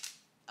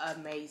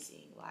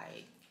amazing.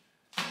 Like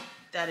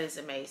that is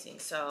amazing.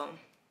 So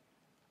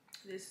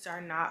this is our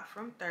not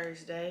from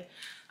Thursday.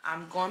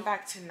 I'm going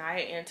back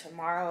tonight and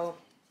tomorrow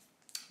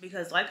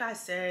because like I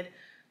said,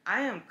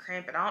 I am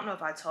cramping. I don't know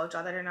if I told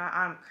y'all that or not.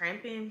 I'm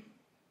cramping.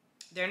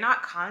 They're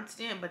not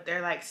constant, but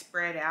they're like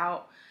spread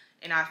out.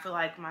 And I feel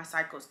like my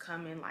cycle's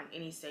coming like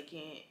any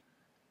second.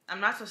 I'm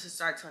not supposed to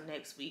start till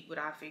next week, but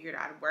I figured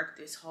I'd work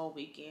this whole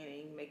weekend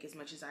and make as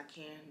much as I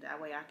can.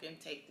 That way I can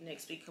take the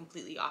next week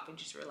completely off and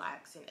just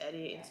relax and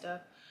edit and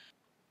stuff.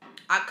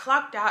 I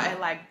clocked out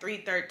at like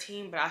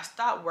 3:13, but I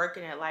stopped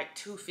working at like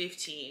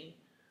 2:15.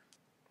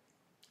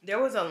 There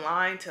was a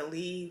line to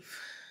leave.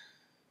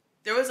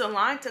 There was a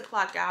line to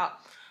clock out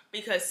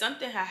because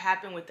something had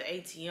happened with the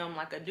ATM.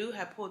 Like a dude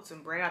had pulled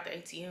some bread out the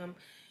ATM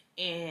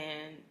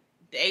and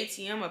the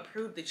ATM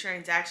approved the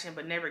transaction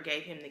but never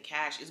gave him the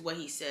cash is what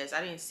he says.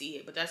 I didn't see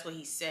it, but that's what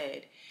he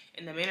said.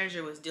 And the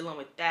manager was dealing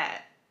with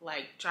that,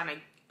 like trying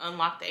to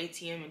unlock the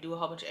ATM and do a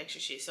whole bunch of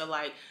extra shit. So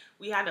like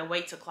we had to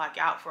wait to clock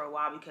out for a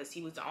while because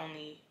he was the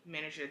only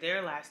manager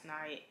there last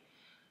night.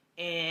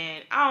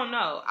 And I don't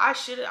know, I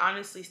should have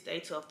honestly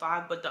stayed till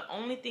 5, but the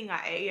only thing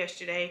I ate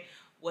yesterday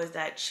was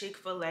that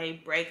Chick-fil-A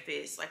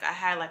breakfast. Like I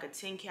had like a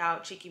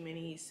 10-count chicken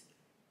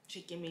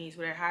minis,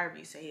 whatever, however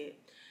you say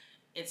it,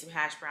 and some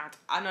hash browns.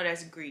 I know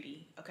that's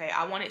greedy, okay?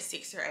 I wanted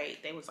 6 or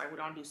 8. They was like, we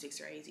don't do 6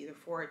 or 8, either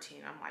 4 or 10.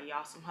 I'm like,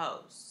 y'all some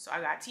hoes. So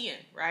I got 10,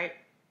 right?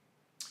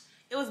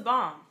 It was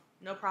bomb,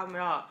 no problem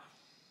at all.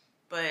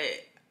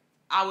 But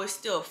I was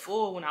still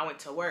full when I went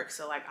to work,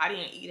 so like I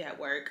didn't eat at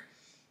work.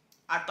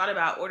 I thought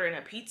about ordering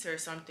a pizza or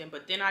something,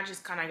 but then I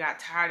just kind of got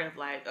tired of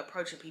like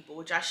approaching people,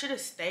 which I should have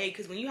stayed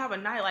because when you have a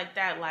night like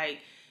that, like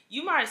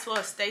you might as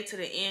well stay to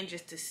the end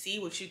just to see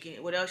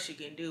what else you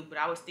can do. But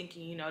I was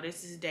thinking, you know,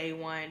 this is day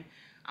 1.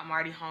 I'm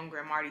already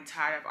hungry. I'm already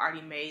tired. I've already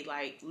made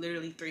like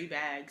literally 3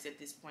 bags at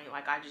this point.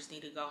 Like I just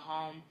need to go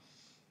home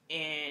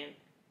and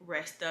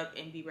rest up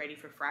and be ready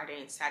for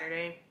Friday and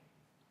Saturday.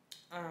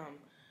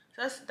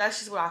 So that's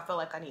just what I felt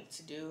like I needed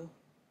to do.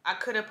 I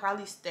could have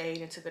probably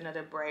stayed and took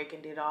another break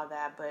and did all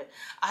that, but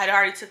I had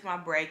already took my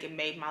break and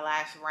made my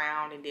last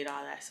round and did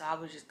all that. So I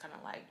was just kind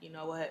of like, you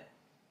know what?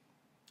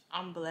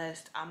 I'm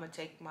blessed. I'm going to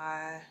take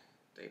my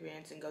 3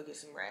 bands and go get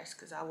some rest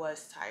because I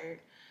was tired.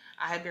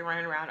 I had been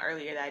running around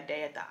earlier that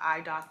day at the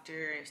eye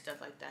doctor and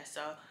stuff like that.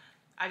 So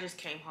I just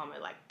came home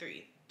at like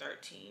 3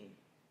 $13.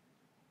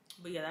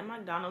 But yeah, that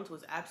McDonald's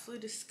was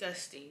absolutely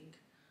disgusting.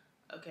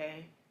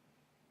 Okay.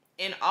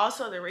 And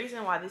also the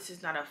reason why this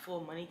is not a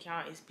full money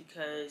count is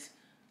because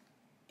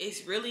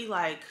it's really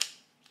like,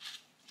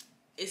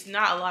 it's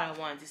not a lot of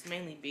ones. It's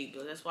mainly big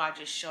bills. That's why I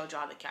just showed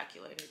y'all the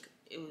calculator.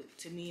 It was,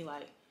 to me,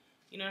 like,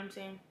 you know what I'm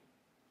saying?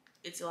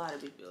 It's a lot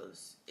of big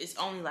bills. It's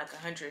only like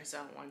 100 and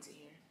some ones in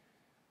here.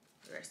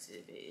 The rest of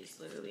it is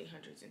literally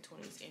hundreds and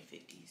 20s and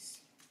 50s.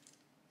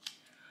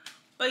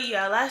 But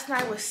yeah, last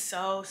night was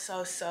so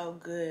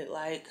good.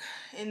 Like,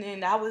 and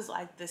then that was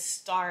like the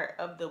start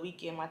of the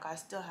weekend. Like, I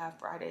still have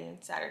Friday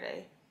and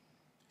Saturday.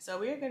 So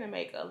we're gonna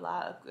make a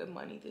lot of good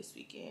money this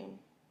weekend.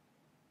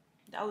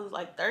 That was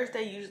like,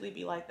 Thursday usually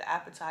be like the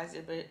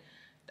appetizer, but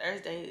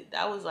Thursday,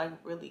 that was like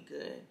really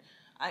good.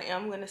 I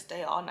am gonna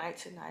stay all night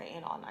tonight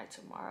and all night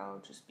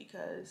tomorrow just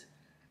because,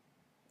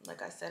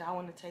 like I said, I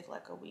want to take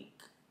like a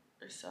week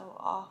or so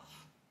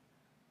off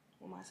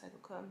when my cycle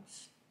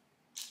comes.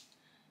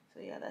 So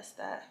yeah, that's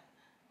that.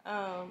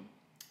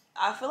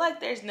 I feel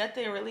like there's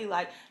nothing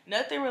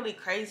really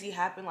crazy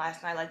happened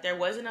last night. Like, there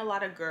wasn't a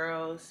lot of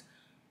girls.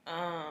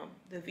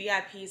 The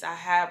VIPs I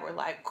had were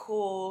like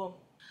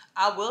cool.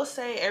 I will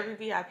say every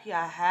VIP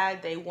I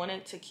had, they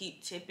wanted to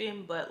keep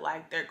tipping, but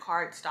like their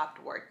card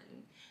stopped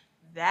working.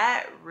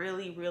 That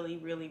really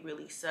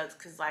sucks,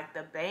 because like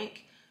the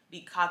bank be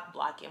cock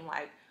blocking.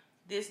 Like,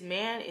 this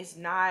man is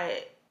not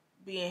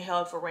being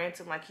held for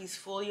ransom. Like, he's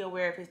fully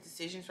aware of his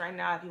decisions right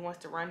now. If he wants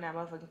to run that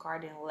motherfucking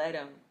card, then let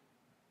him.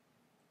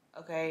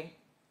 Okay?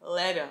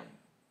 Let him.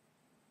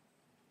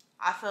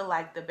 I feel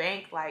like the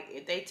bank, like,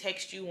 if they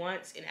text you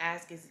once and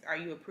ask, are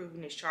you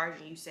approving this charge,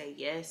 and you say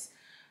yes,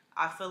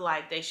 I feel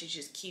like they should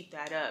just keep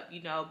that up,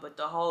 you know. But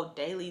the whole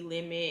daily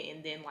limit,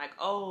 and then like,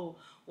 oh,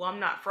 well, I'm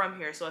not from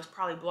here, so it's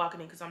probably blocking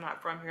it because I'm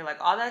not from here.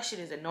 Like, all that shit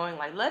is annoying.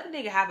 Like, let the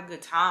nigga have a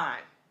good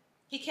time.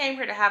 He came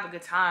here to have a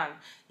good time,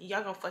 and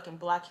y'all gonna fucking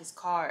block his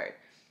card.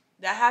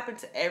 That happened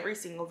to every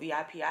single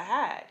VIP I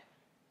had.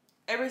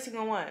 Every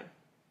single one.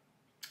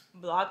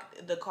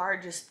 Blocked, the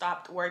card just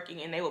stopped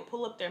working, and they would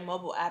pull up their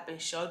mobile app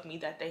and showed me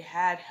that they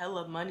had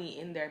hella money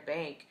in their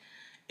bank.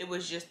 It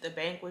was just, the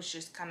bank was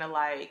just kind of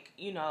like,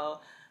 you know,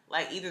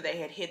 like either they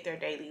had hit their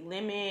daily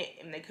limit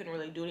and they couldn't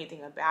really do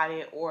anything about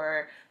it,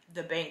 or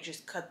the bank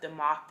just cut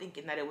them off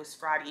thinking that it was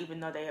fraud even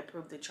though they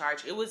approved the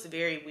charge. It was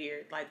very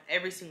weird, like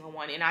every single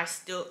one. And I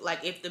still,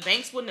 like, if the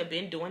banks wouldn't have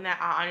been doing that,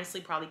 I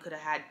honestly probably could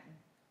have had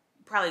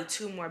probably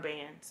 2 more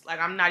bans. Like,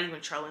 I'm not even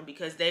trolling,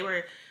 because they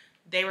were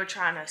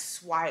trying to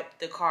swipe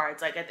the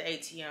cards, like at the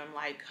ATM,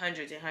 like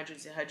hundreds and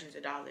hundreds and hundreds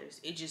of dollars.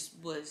 It just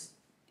was,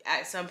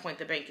 at some point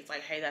the bank is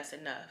like, hey, that's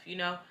enough, you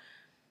know.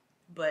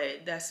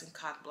 But that's some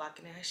cock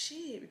blocking ass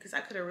shit, because I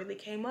could have really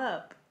came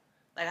up.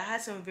 Like, I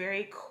had some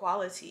very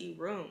quality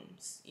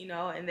rooms, you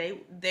know, and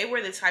they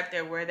were the type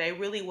there where they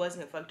really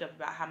wasn't fucked up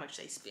about how much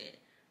they spent.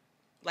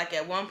 Like,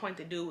 at one point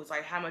the dude was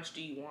like, how much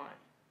do you want?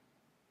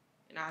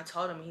 And I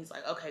told him, he's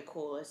like, okay,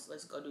 cool,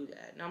 let's go do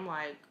that. And I'm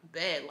like,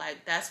 bet,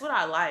 like, that's what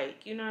I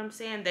like, you know what I'm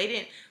saying?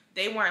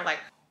 They weren't like,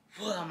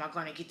 well, am I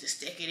gonna get to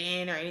stick it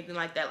in or anything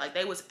like that. Like,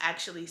 they was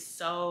actually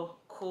so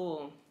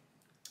cool,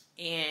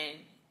 and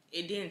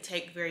it didn't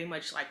take very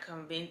much like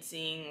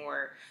convincing,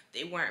 or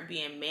they weren't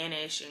being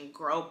mannish and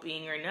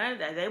groping or none of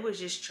that. They was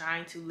just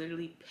trying to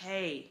literally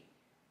pay.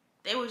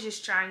 They was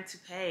just trying to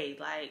pay,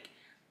 like,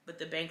 but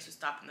the banks were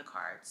stopping the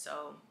cards.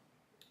 So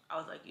I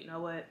was like, you know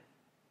what?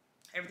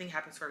 Everything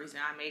happens for a reason.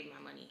 I made my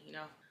money, you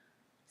know.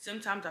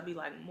 Sometimes I'll be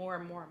like more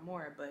and more and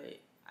more, but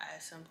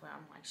at some point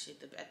I'm like,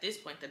 shit, at this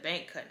point the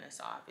bank cutting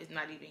us off. It's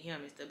not even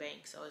him, it's the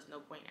bank. So there's no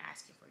point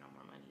asking for no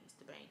more money. It's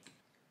the bank.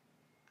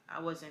 I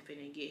wasn't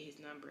finna get his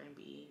number and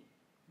be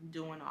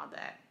doing all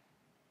that.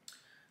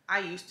 I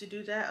used to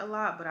do that a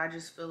lot, but I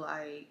just feel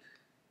like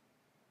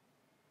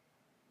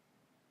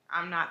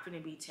I'm not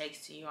finna be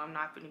texting you. I'm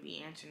not finna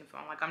be answering the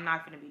phone. Like, I'm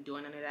not finna be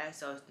doing none of that,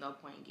 so it's no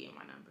point in getting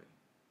my number.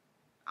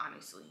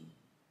 Honestly.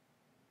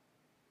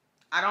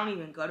 I don't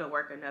even go to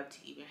work enough to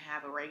even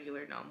have a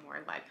regular no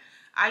more. Like,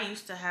 I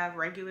used to have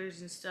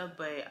regulars and stuff,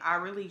 but I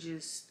really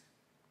just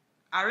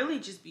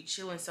be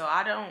chilling. So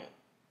I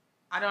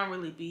don't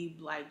really be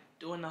like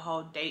doing the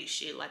whole date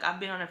shit. Like, I've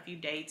been on a few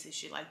dates and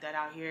shit like that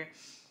out here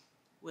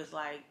with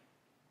like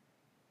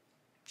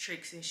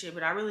tricks and shit,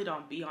 but I really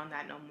don't be on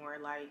that no more.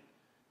 Like,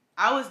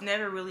 I was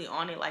never really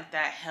on it like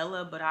that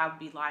hella, but I would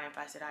be lying if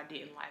I said I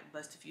didn't like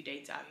bust a few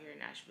dates out here in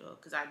Nashville,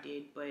 because I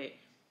did. But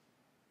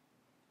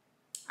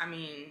I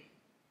mean,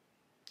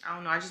 I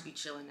don't know, I just be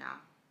chilling now.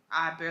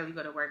 I barely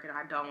go to work, and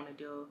I don't want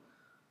to deal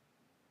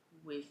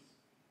with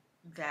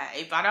that.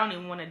 If I don't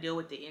even want to deal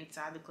with the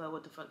inside the club,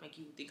 what the fuck make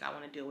you think I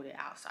want to deal with it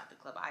outside the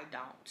club? I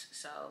don't.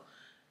 So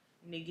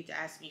they get to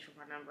ask me for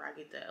my number. I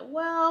get the,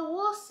 well,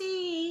 we'll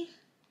see.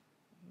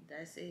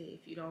 That's it.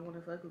 If you don't want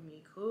to fuck with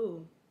me,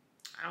 cool.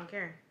 I don't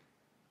care.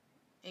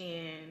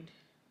 And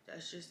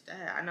that's just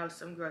that. I know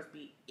some girls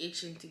be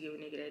itching to give a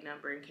nigga their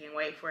number and can't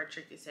wait for a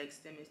trick to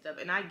text them and stuff.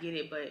 And I get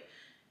it, but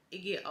it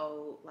get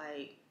old.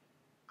 Like,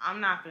 I'm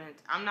not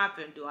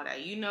gonna do all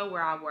that. You know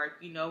where I work.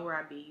 You know where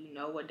I be. You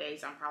know what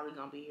days I'm probably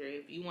gonna be here.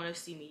 If you want to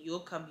see me,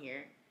 you'll come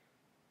here.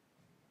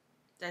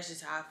 That's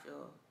just how I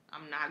feel.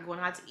 I'm not going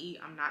out to eat.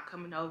 I'm not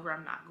coming over.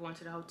 I'm not going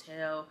to the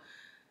hotel.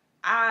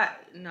 I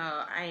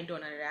ain't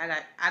doing none of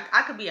that.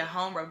 I could be at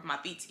home rubbing my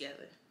feet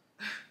together.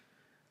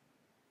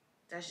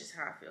 That's just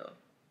how I feel.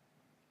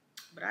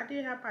 But I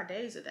did have my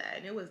days of that,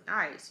 and it was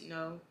nice, you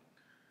know,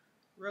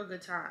 real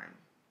good time.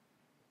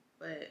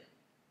 But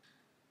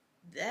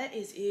that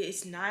is it.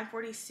 It's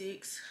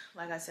 9:46.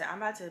 Like I said, I'm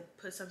about to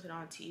put something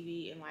on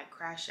TV and like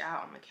crash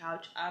out on the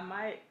couch. I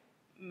might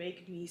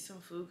make me some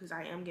food because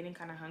I am getting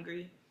kind of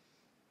hungry.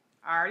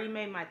 I already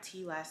made my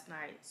tea last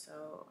night,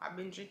 so I've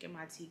been drinking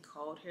my tea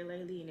cold here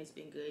lately, and it's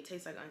been good. It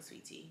tastes like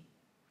unsweet tea.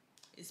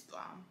 It's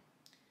bomb.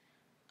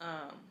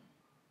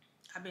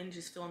 I've been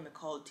just feeling the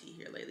cold tea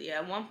here lately.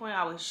 At one point,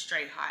 I was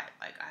straight hot.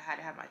 Like, I had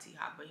to have my tea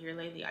hot, but here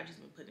lately, I just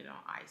been putting it on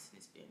ice, and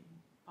it's been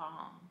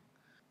bomb.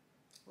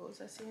 What was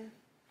I saying?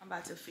 I'm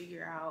about to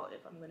figure out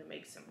if I'm gonna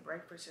make some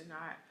breakfast or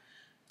not.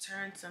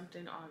 Turn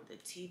something on the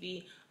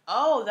TV.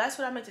 Oh, that's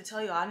what I meant to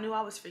tell you. I knew I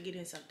was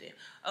forgetting something.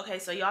 Okay,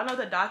 so y'all know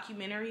the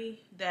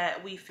documentary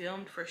that we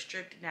filmed for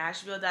Stripped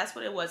Nashville? That's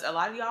what it was. A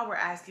lot of y'all were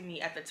asking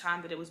me at the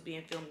time that it was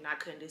being filmed and I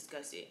couldn't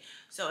discuss it.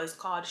 So it's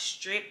called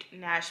Stripped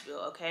Nashville,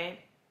 okay?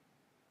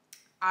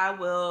 I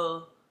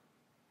will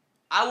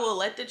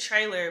let the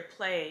trailer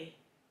play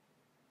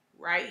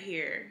right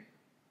here.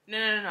 No,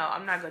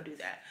 I'm not gonna do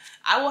that.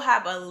 I will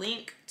have a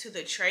link to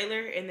the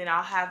trailer, and then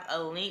I'll have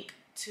a link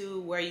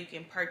to where you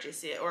can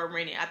purchase it or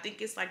rent it. I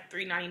think it's like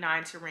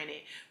 $3.99 to rent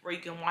it, where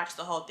you can watch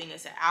the whole thing.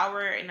 It's an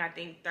hour and I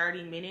think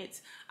 30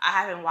 minutes. I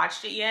haven't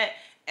watched it yet.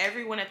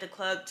 Everyone at the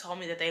club told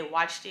me that they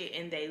watched it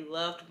and they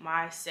loved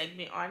my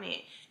segment on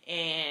it,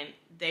 and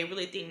they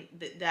really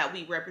think that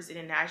we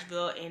represented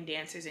Nashville and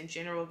dancers in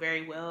general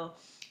very well.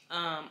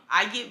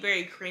 I get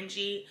very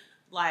cringy,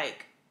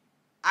 like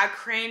I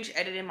cringe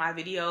editing my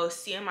videos.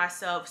 Seeing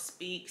myself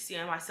speak,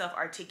 seeing myself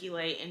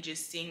articulate, and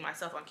just seeing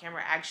myself on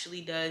camera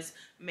actually does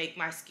make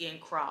my skin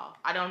crawl.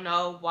 I don't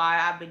know why.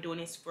 I've been doing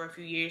this for a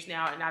few years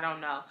now, and I don't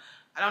know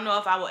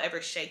if I will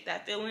ever shake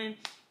that feeling.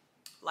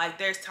 Like,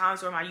 there's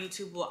times where my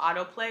YouTube will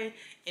autoplay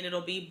and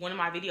it'll be one of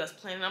my videos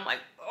playing, and I'm like,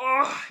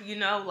 oh, you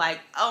know, like,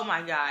 oh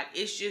my God.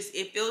 It's just,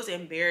 it feels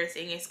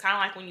embarrassing. It's kind of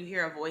like when you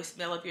hear a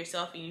voicemail of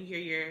yourself and you hear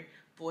your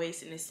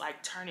voice and it's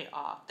like, turn it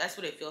off. That's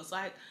what it feels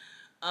like.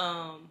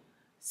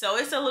 So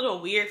it's a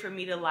little weird for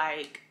me to,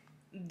 like,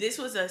 this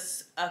was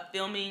a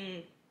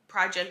filming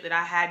project that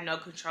I had no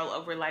control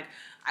over. Like,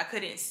 I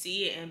couldn't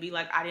see it and be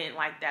like, I didn't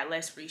like that,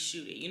 let's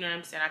reshoot it. You know what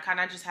I'm saying? I kind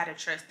of just had to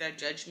trust their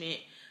judgment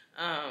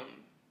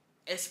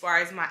as far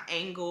as my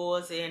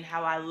angles and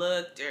how I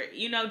looked, or,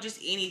 you know, just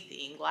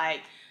anything.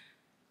 Like,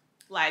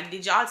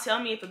 did y'all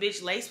tell me if a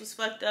bitch lace was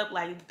fucked up?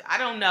 Like, I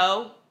don't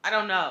know.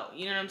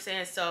 You know what I'm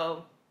saying?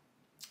 So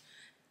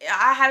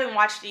I haven't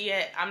watched it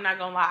yet. I'm not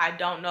gonna lie, I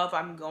don't know if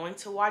I'm going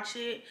to watch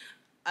it.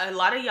 A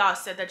lot of y'all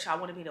said that y'all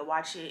wanted me to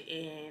watch it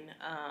and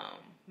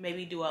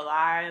maybe do a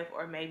live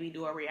or maybe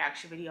do a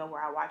reaction video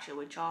where I watch it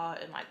with y'all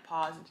and like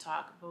pause and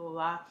talk, blah, blah,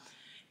 blah.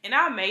 And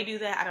I may do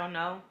that, I don't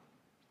know.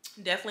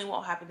 Definitely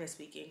won't happen this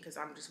weekend because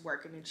I'm just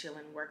working and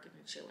chilling.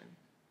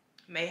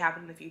 May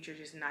happen in the future,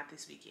 just not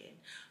this weekend.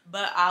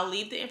 But I'll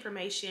leave the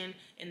information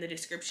in the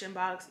description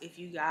box if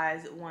you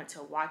guys want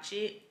to watch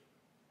it.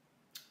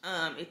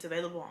 It's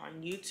available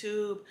on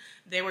YouTube.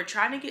 They were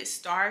trying to get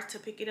Stars to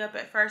pick it up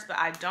at first, but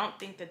I don't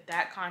think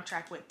that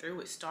contract went through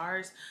with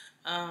Stars.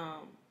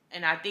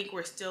 And I think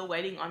we're still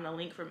waiting on the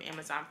link from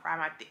Amazon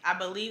Prime. I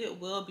believe it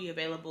will be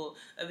available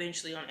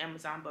eventually on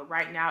Amazon, but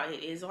right now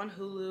it is on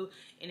Hulu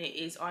and it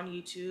is on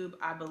YouTube.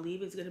 I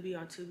believe it's gonna be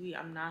on Tubi.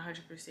 I'm not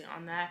 100%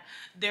 on that.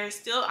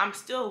 I'm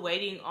still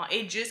waiting on.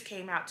 It just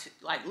came out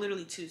like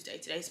literally Tuesday.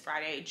 Today's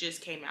Friday. It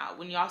just came out.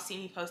 When y'all see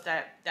me post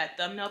that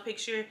thumbnail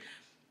picture,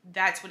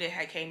 that's when it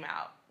had came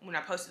out, when I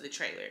posted the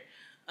trailer.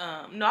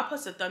 No, I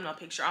posted a thumbnail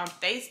picture on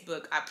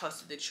Facebook. I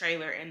posted the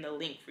trailer and the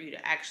link for you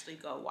to actually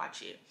go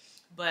watch it.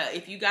 But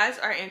if you guys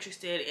are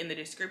interested, in the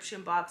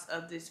description box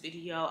of this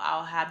video,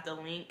 I'll have the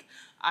link.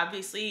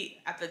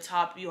 Obviously, at the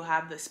top, you'll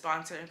have the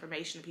sponsor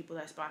information, the people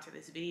that sponsor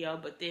this video.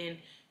 But then,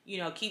 you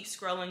know, keep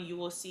scrolling. You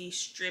will see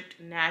Stripped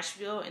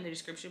Nashville in the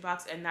description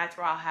box. And that's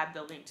where I'll have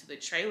the link to the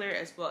trailer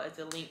as well as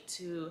the link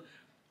to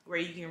where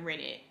you can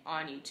rent it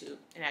on YouTube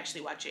and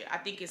actually watch it. I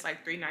think it's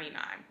like $3.99.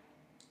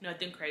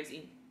 Nothing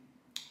crazy.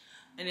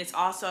 And it's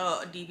also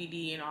a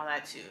DVD and all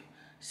that too.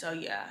 So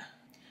yeah.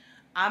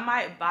 I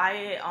might buy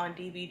it on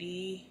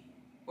DVD,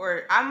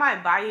 or I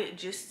might buy it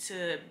just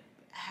to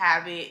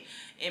have it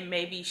and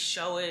maybe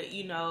show it,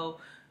 you know,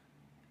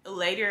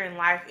 later in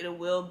life. It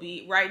will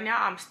be, right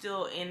now I'm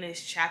still in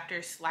this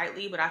chapter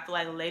slightly, but I feel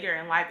like later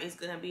in life it's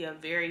going to be a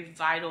very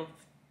vital,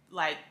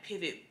 like,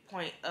 pivot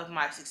point of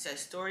my success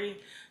story.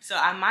 So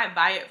I might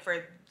buy it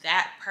for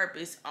that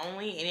purpose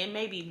only, and it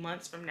may be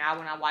months from now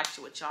when I watch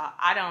it with y'all.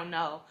 I don't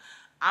know.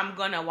 I'm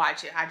gonna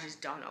watch it. I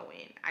just don't know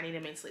when. I need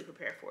to mentally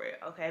prepare for it,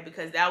 okay?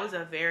 Because that was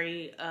a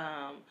very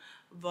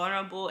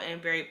vulnerable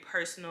and very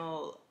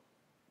personal.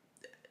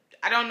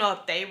 I don't know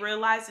if they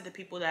realized it, the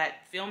people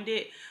that filmed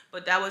it,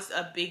 but that was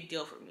a big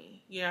deal for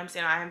me. You know what I'm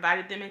saying? I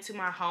invited them into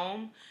my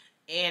home,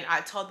 and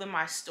I told them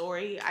my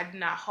story. I did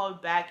not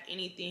hold back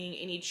anything,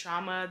 any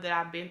trauma that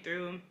I've been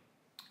through,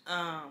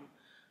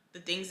 the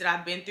things that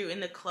I've been through in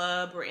the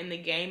club or in the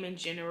game in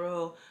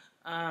general,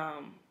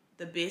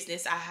 the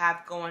business I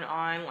have going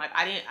on. Like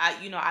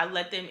I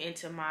let them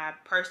into my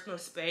personal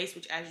space,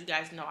 which, as you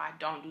guys know, I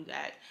don't do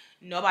that.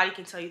 Nobody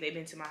can tell you they've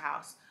been to my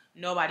house.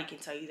 Nobody can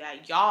tell you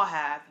that. Y'all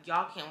have.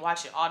 Y'all can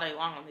watch it all day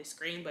long on this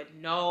screen, but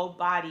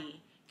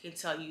nobody can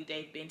tell you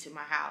they've been to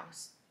my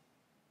house.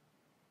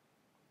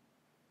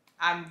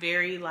 I'm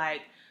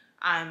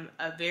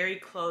a very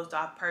closed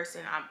off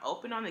person. I'm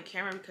open on the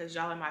camera because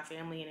y'all are my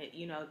family,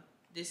 and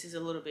this is a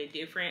little bit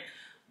different,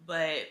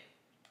 but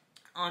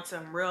on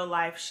some real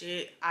life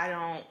shit, I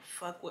don't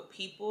fuck with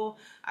people.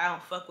 I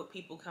don't fuck with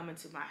people coming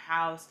to my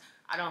house.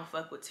 I don't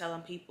fuck with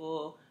telling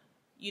people,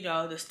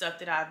 the stuff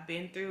that I've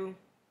been through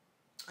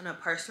on a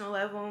personal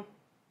level.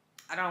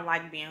 I don't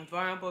like being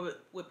vulnerable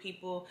with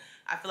people.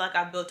 I feel like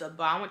I built a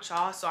bond with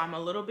y'all, so I'm a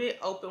little bit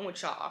open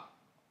with y'all.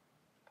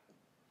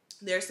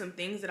 There's some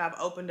things that I've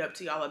opened up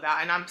to y'all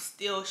about, and I'm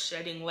still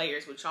shedding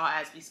layers with y'all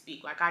as we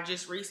speak. Like, I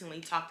just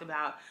recently talked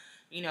about,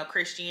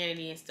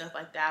 Christianity and stuff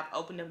like that. I've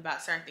opened up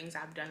about certain things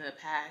I've done in the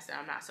past that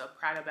I'm not so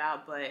proud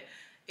about, but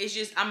it's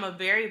just, I'm a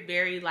very,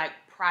 very, like,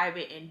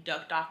 private and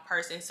ducked off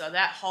person. So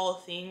that whole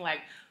thing,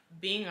 like,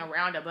 being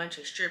around a bunch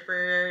of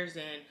strippers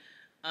and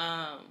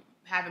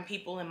having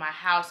people in my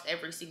house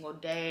every single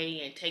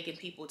day and taking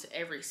people to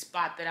every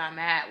spot that I'm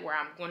at where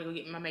I'm going to go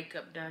get my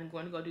makeup done,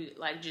 going to go do,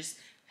 like, just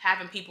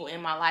having people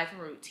in my life and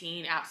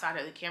routine outside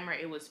of the camera,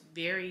 it was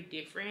very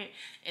different.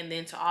 And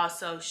then to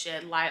also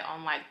shed light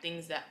on, like,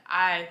 things that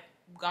I've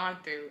gone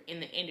through in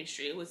the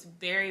industry, it was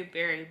very,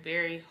 very,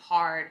 very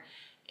hard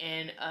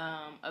and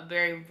a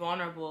very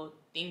vulnerable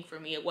thing for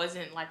me. It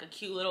wasn't like a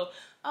cute little,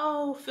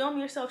 oh, film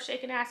yourself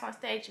shaking ass on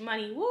stage,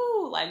 money,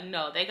 woo. Like,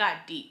 no, they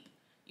got deep.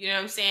 You know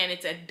what I'm saying?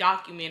 It's a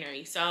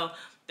documentary. So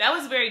that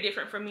was very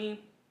different for me.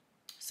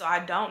 So I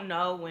don't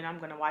know when I'm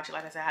going to watch it.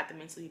 Like I said, I have to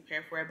mentally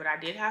prepare for it, but I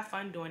did have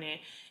fun doing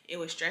it. It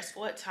was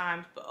stressful at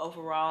times, but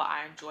overall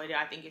I enjoyed it.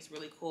 I think it's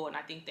really cool, and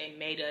I think they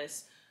made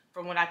us,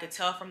 from what I could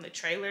tell from the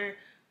trailer,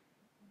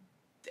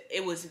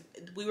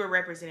 we were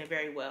represented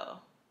very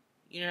well.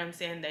 You know what I'm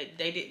saying?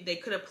 They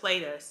could have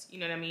played us, you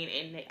know what I mean?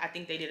 And I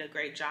think they did a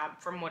great job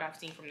from what I've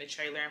seen from the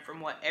trailer and from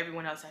what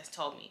everyone else has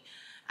told me.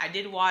 I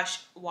did watch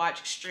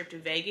Stripped to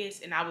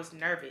Vegas, and I was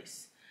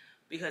nervous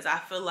because I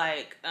feel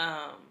like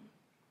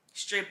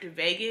Stripped to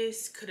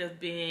Vegas could have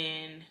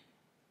been,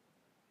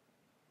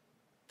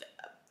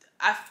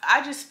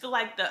 I just feel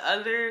like the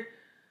other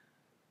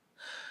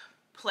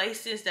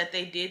places that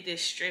they did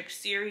this strip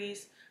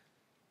series,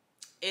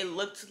 it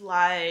looked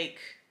like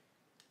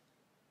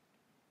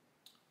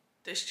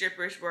the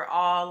strippers were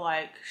all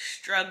like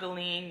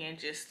struggling and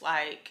just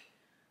like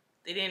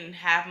they didn't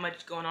have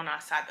much going on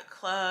outside the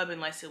club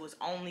unless it was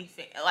only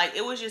like,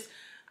 it was just,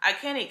 I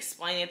can't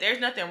explain it.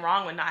 There's nothing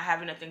wrong with not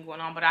having nothing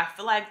going on, but I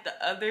feel like the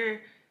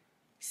other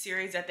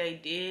series that they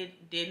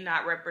did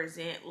not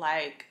represent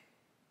like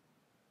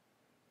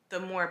the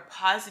more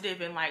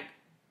positive and like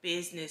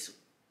business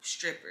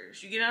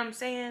strippers. You get what I'm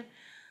saying?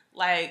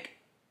 Like,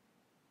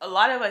 a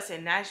lot of us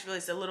in Nashville,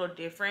 it's a little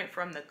different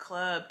from the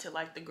club to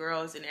like the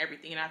girls and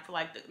everything. And I feel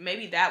like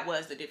maybe that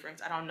was the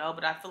difference. I don't know,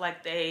 but I feel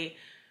like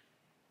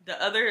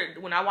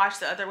when I watched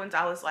the other ones,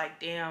 I was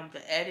like, damn,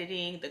 the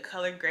editing, the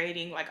color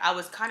grading, like I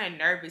was kind of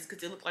nervous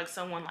because it looked like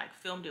someone like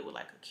filmed it with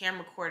like a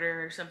camera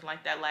recorder or something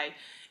like that. Like,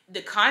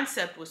 the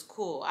concept was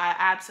cool. I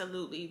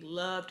absolutely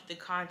loved the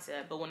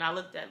concept, but when I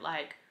looked at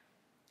like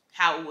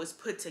how it was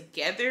put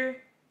together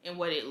and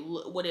what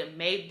it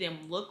made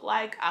them look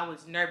like, I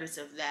was nervous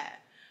of that.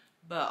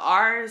 But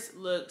ours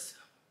looks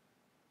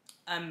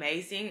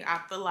amazing. I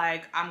feel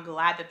like I'm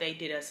glad that they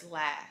did us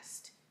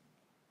last.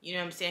 You know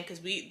what I'm saying?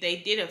 Because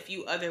they did a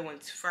few other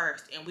ones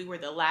first, and we were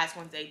the last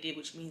ones they did,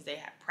 which means they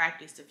had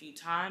practiced a few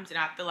times. And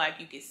I feel like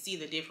you can see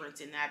the difference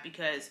in that,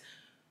 because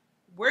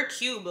we're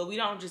cute, but we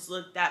don't just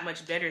look that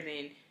much better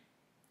than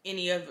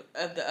any of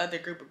the other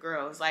group of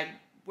girls. Like,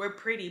 we're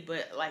pretty,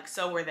 but like,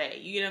 so were they.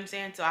 You get what I'm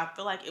saying? So I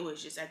feel like it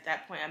was just at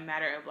that point a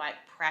matter of like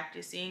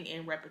practicing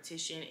and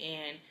repetition,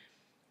 and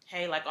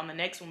hey, like on the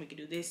next one we could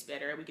do this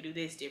better, we could do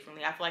this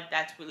differently. I feel like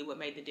that's really what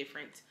made the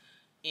difference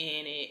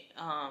in it.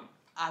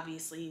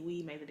 Obviously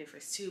we made the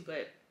difference too,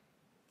 but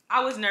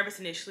I was nervous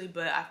initially,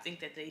 but I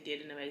think that they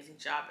did an amazing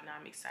job, and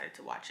I'm excited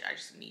to watch it. I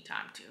just need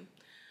time to.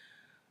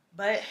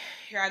 But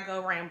here I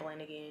go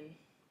rambling again,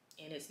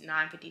 and it's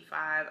 9:55.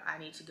 I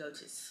need to go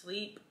to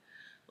sleep.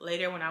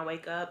 Later when I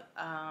wake up,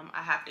 I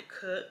have to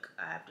cook,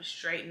 I have to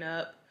straighten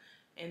up,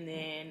 and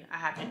then I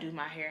have to do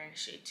my hair and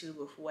shit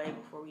too way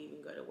before we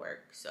even go to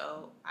work.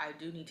 So I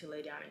do need to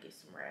lay down and get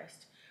some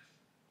rest.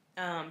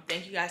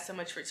 Thank you guys so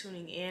much for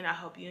tuning in. I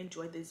hope you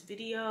enjoyed this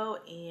video,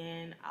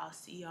 and I'll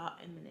see y'all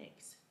in the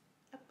next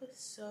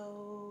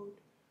episode.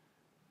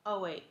 Oh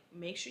wait,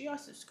 make sure y'all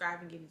subscribe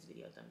and give this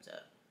video a thumbs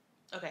up.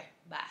 Okay,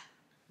 bye.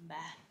 Bye.